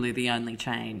literally the only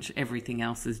change. Everything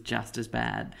else is just as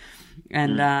bad,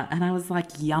 and I was like,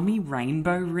 yummy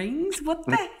rainbow rings, what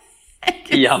the heck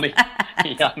Yummy,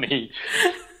 yummy.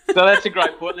 So that's a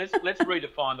great point. Let's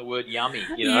redefine the word yummy.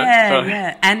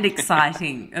 Yeah, and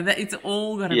exciting. It's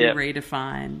all got to be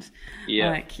redefined.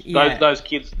 Yeah, those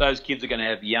kids are going to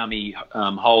have yummy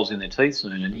holes in their teeth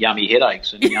soon, and yummy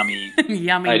headaches, and yummy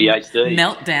yummy ADHD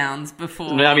meltdowns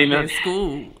before their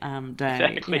school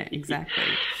day. Exactly. Yeah, exactly.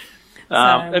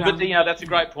 But that's a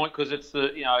great point, because it's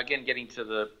again, getting to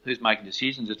the who's making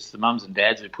decisions. It's the mums and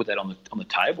dads who put that on the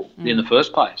table in the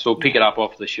first place, or pick it up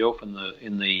off the shelf in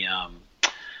the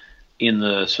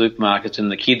supermarkets,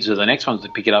 and the kids are the next ones to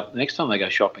pick it up the next time they go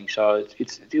shopping. So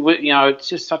it's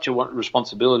just such a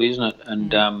responsibility, isn't it?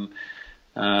 And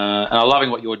and I'm loving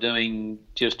what you're doing,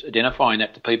 just identifying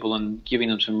that to people and giving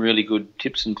them some really good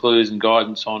tips and clues and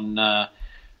guidance on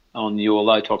your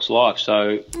low tox life.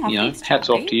 So, thanks, hats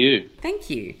off to you. Thank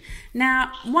you.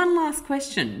 Now, one last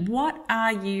question. What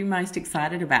are you most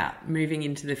excited about moving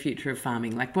into the future of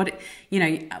farming? Like what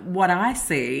I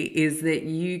see is that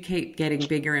you keep getting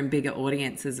bigger and bigger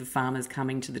audiences of farmers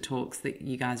coming to the talks that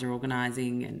you guys are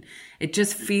organising, and it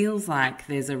just feels like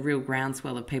there's a real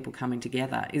groundswell of people coming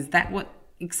together. Is that what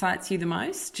excites you the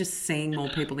most? Just seeing more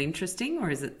people interesting, or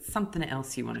is it something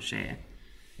else you want to share?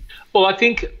 Well, I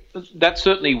think that's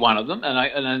certainly one of them,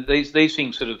 and these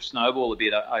things sort of snowball a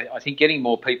bit. I think getting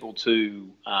more people to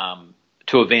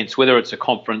events, whether it's a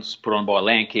conference put on by a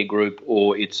land care group,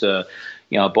 or it's a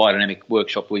biodynamic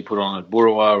workshop we put on at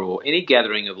Burrawa, or any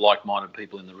gathering of like-minded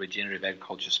people in the regenerative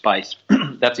agriculture space,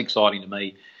 that's exciting to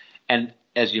me. And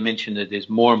as you mentioned, that there's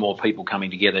more and more people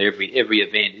coming together. Every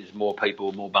event is more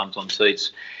people, more bums on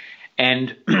seats,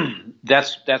 and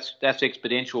that's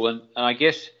exponential. And I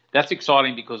guess that's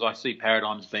exciting because I see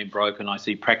paradigms being broken, I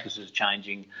see practices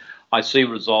changing, I see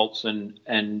results, and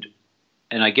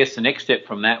I guess the next step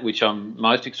from that, which I'm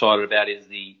most excited about, is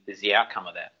the outcome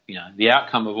of that. The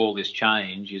outcome of all this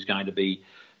change is going to be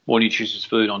more nutritious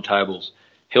food on tables,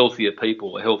 healthier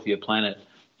people, a healthier planet.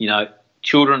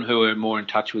 Children who are more in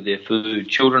touch with their food,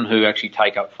 children who actually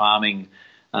take up farming,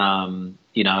 and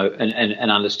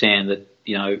understand that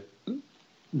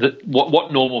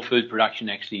what normal food production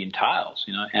actually entails,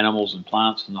 animals and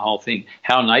plants and the whole thing,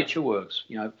 how nature works,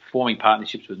 forming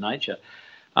partnerships with nature.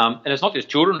 And it's not just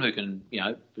children who can,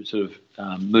 sort of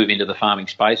move into the farming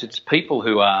space. It's people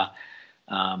who are,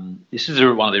 this is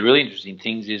one of the really interesting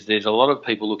things, is there's a lot of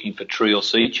people looking for tree or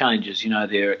seed changes.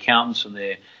 They're accountants and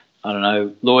they're,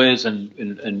 lawyers and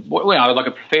like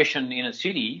a profession in a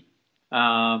city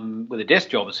with a desk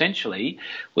job essentially,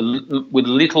 with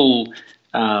little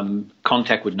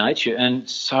contact with nature, and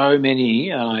so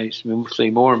many, I see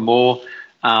more and more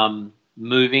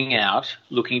moving out,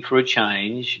 looking for a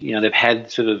change. They've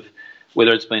had sort of,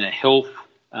 whether it's been a health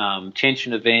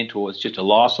tension event or it's just a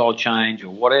lifestyle change or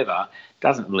whatever,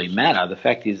 doesn't really matter. The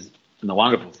fact is, and the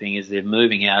wonderful thing is, they're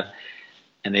moving out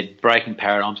and they're breaking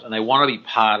paradigms, and they want to be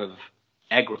part of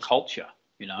agriculture.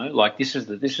 Like this is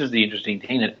the interesting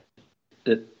thing,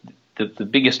 that the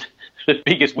biggest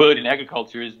word in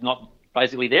agriculture is not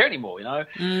basically there anymore.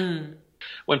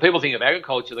 When people think of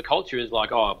agriculture, the culture is like,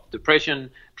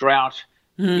 depression, drought,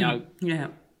 banks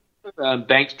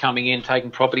coming in,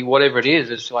 taking property, whatever it is.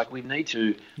 It's like we need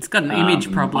to. It's got an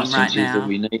image problem right now. That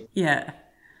we need. Yeah.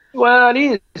 Well,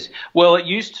 it is. Well, it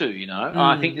used to.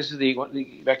 I think this is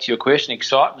back to your question.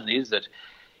 Excitement is that,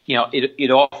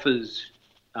 it offers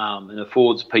and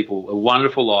affords people a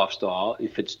wonderful lifestyle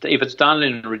if it's done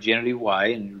in a regenerative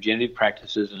way and regenerative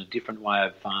practices and a different way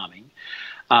of farming.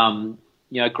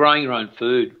 Growing your own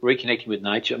food, reconnecting with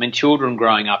nature. I mean, children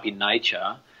growing up in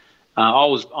nature.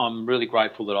 I'm really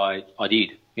grateful that I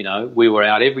did. We were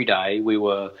out every day. We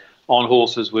were on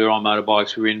horses. We were on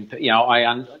motorbikes. We were in.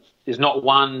 There's not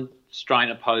one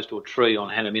strainer post or tree on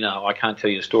Hanamina I can't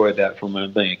tell you a story about from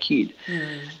when being a kid.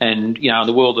 And in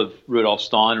the world of Rudolf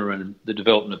Steiner and the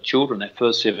development of children, that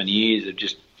first 7 years of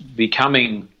just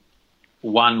becoming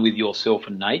one with yourself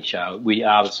and nature, we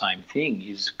are the same thing,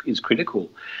 is critical.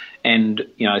 And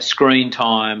screen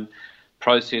time,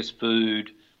 processed food,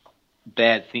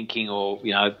 bad thinking, or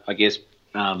I guess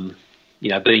being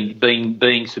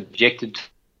subjected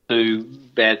to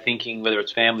bad thinking, whether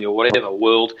it's family or whatever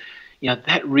world,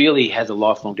 that really has a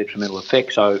lifelong detrimental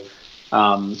effect. So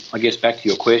I guess back to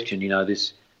your question,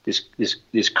 this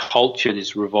culture,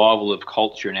 this revival of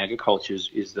culture in agriculture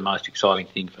is the most exciting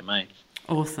thing for me.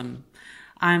 Awesome.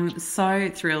 I'm so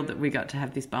thrilled that we got to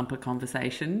have this bumper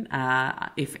conversation.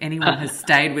 If anyone has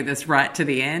stayed with us right to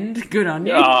the end, good on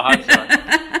you. Oh, I hope so.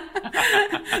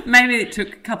 Maybe it took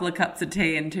a couple of cups of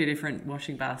tea and 2 different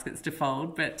washing baskets to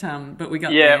fold, but we got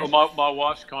there. Yeah, well, my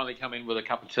wife's kindly come in with a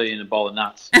cup of tea and a bowl of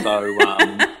nuts, so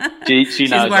she knows.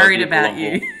 She's worried about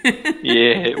you.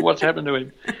 Yeah, what's happened to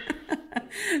him?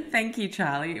 Thank you,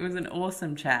 Charlie. It was an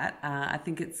awesome chat. I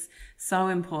think it's so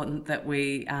important that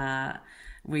we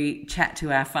chat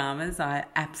to our farmers. I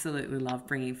absolutely love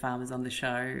bringing farmers on the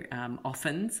show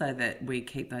often so that we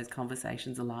keep those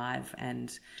conversations alive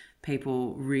and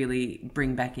people really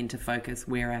bring back into focus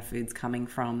where our food's coming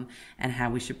from and how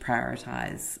we should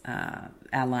prioritise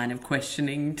our line of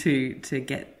questioning to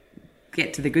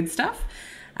get to the good stuff.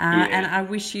 And I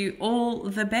wish you all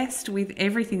the best with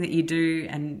everything that you do.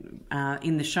 And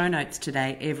in the show notes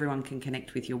today, everyone can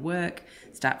connect with your work,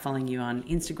 start following you on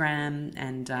Instagram,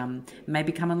 and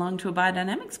maybe come along to a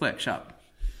biodynamics workshop.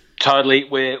 Totally.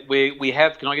 We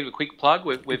have. Can I give a quick plug?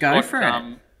 We've got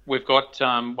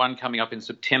one coming up in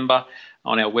September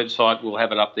on our website. We'll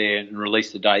have it up there and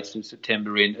release the dates in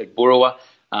September at Burrawa.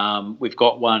 We've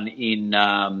got one in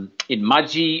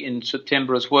Mudgee in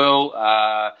September as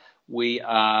well.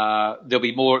 There'll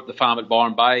be more at the farm at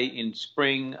Byron Bay in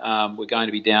spring. We're going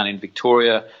to be down in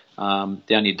Victoria, down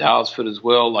near Dalesford as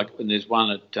well. And there's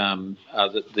one at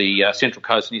the Central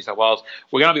Coast of New South Wales.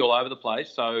 We're going to be all over the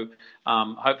place, so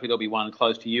hopefully there'll be one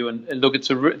close to you. And look, it's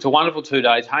a wonderful 2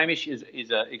 days. Hamish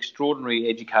is an extraordinary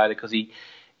educator because he,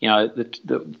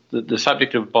 the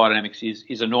subject of biodynamics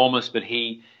is enormous, but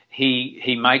he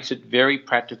makes it very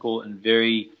practical and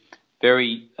very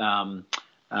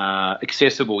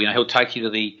accessible. He'll take you to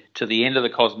the end of the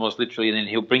cosmos, literally, and then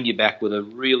he'll bring you back with a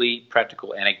really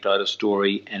practical anecdote, a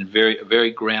story, and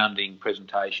very grounding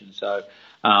presentation. So,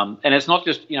 and it's not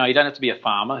just you don't have to be a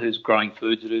farmer who's growing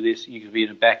food to do this. You could be in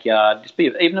a backyard.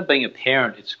 Even being a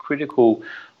parent, it's critical.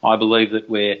 I believe that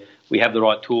we have the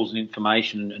right tools and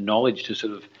information and knowledge to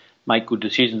sort of make good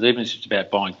decisions, even if it's just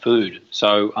about buying food.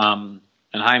 So.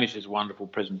 And Hamish is a wonderful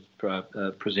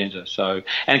presenter. So,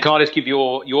 and can I just give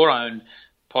your own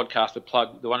podcast a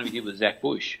plug? The one we did with Zach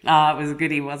Bush. Oh, it was a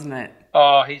goodie, wasn't it?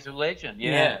 Oh, he's a legend.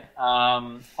 Yeah.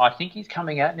 I think he's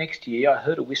coming out next year. I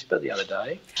heard a whisper the other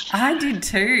day. I did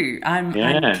too. I'm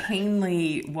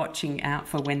keenly watching out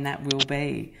for when that will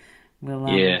be. We'll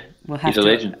have he's a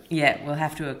legend. Yeah, we'll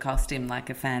have to accost him like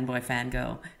a fanboy,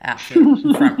 fangirl outfit,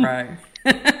 front row.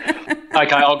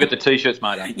 Okay, I'll get the T-shirts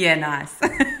made up. Yeah, nice.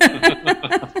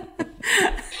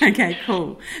 Okay,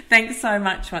 cool. Thanks so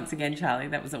much once again, Charlie.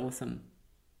 That was awesome.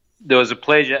 There was a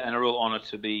pleasure and a real honour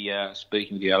to be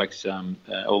speaking with you, Alex.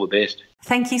 All the best.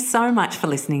 Thank you so much for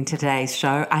listening to today's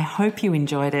show. I hope you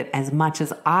enjoyed it as much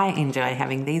as I enjoy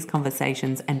having these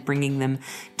conversations and bringing them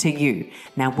to you.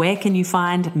 Now, where can you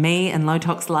find me and Low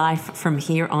Tox Life from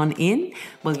here on in?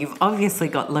 Well, you've obviously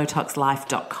got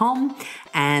lowtoxlife.com,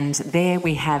 and there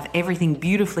we have everything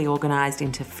beautifully organised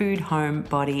into food, home,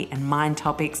 body and mind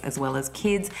topics, as well as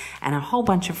kids, and a whole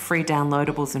bunch of free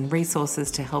downloadables and resources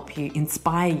to help you,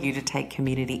 inspire you to take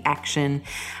community action.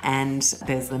 And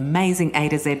there's amazing A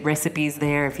to Z recipes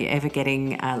there if you're ever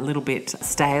getting a little bit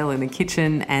stale in the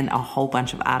kitchen, and a whole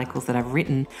bunch of articles that I've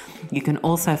written. You can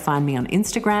also find me on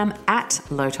Instagram at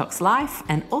lowtoxlife,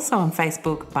 and also on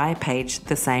Facebook by a page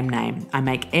the same name. I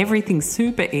make everything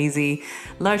super easy,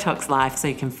 Low Tox Life, so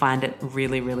you can find it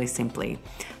really simply.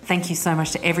 Thank you so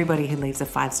much to everybody who leaves a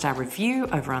 5-star review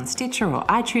over on Stitcher or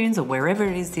iTunes or wherever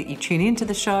it is that you tune into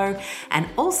the show. And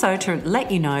also to let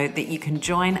you know that you can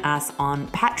join us on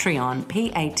Patreon,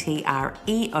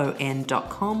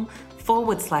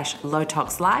 patreon.com/Low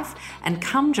Tox Life, and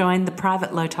come join the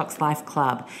private Low Tox Life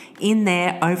Club. In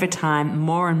there, over time,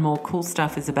 more and more cool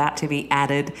stuff is about to be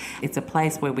added. It's a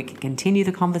place where we can continue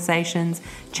the conversations,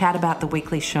 chat about the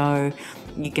weekly show.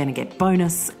 You're going to get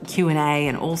bonus Q&A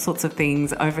and all sorts of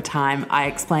things over time. I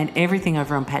explain everything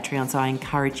over on Patreon, so I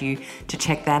encourage you to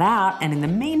check that out. And in the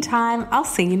meantime, I'll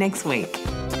see you next week.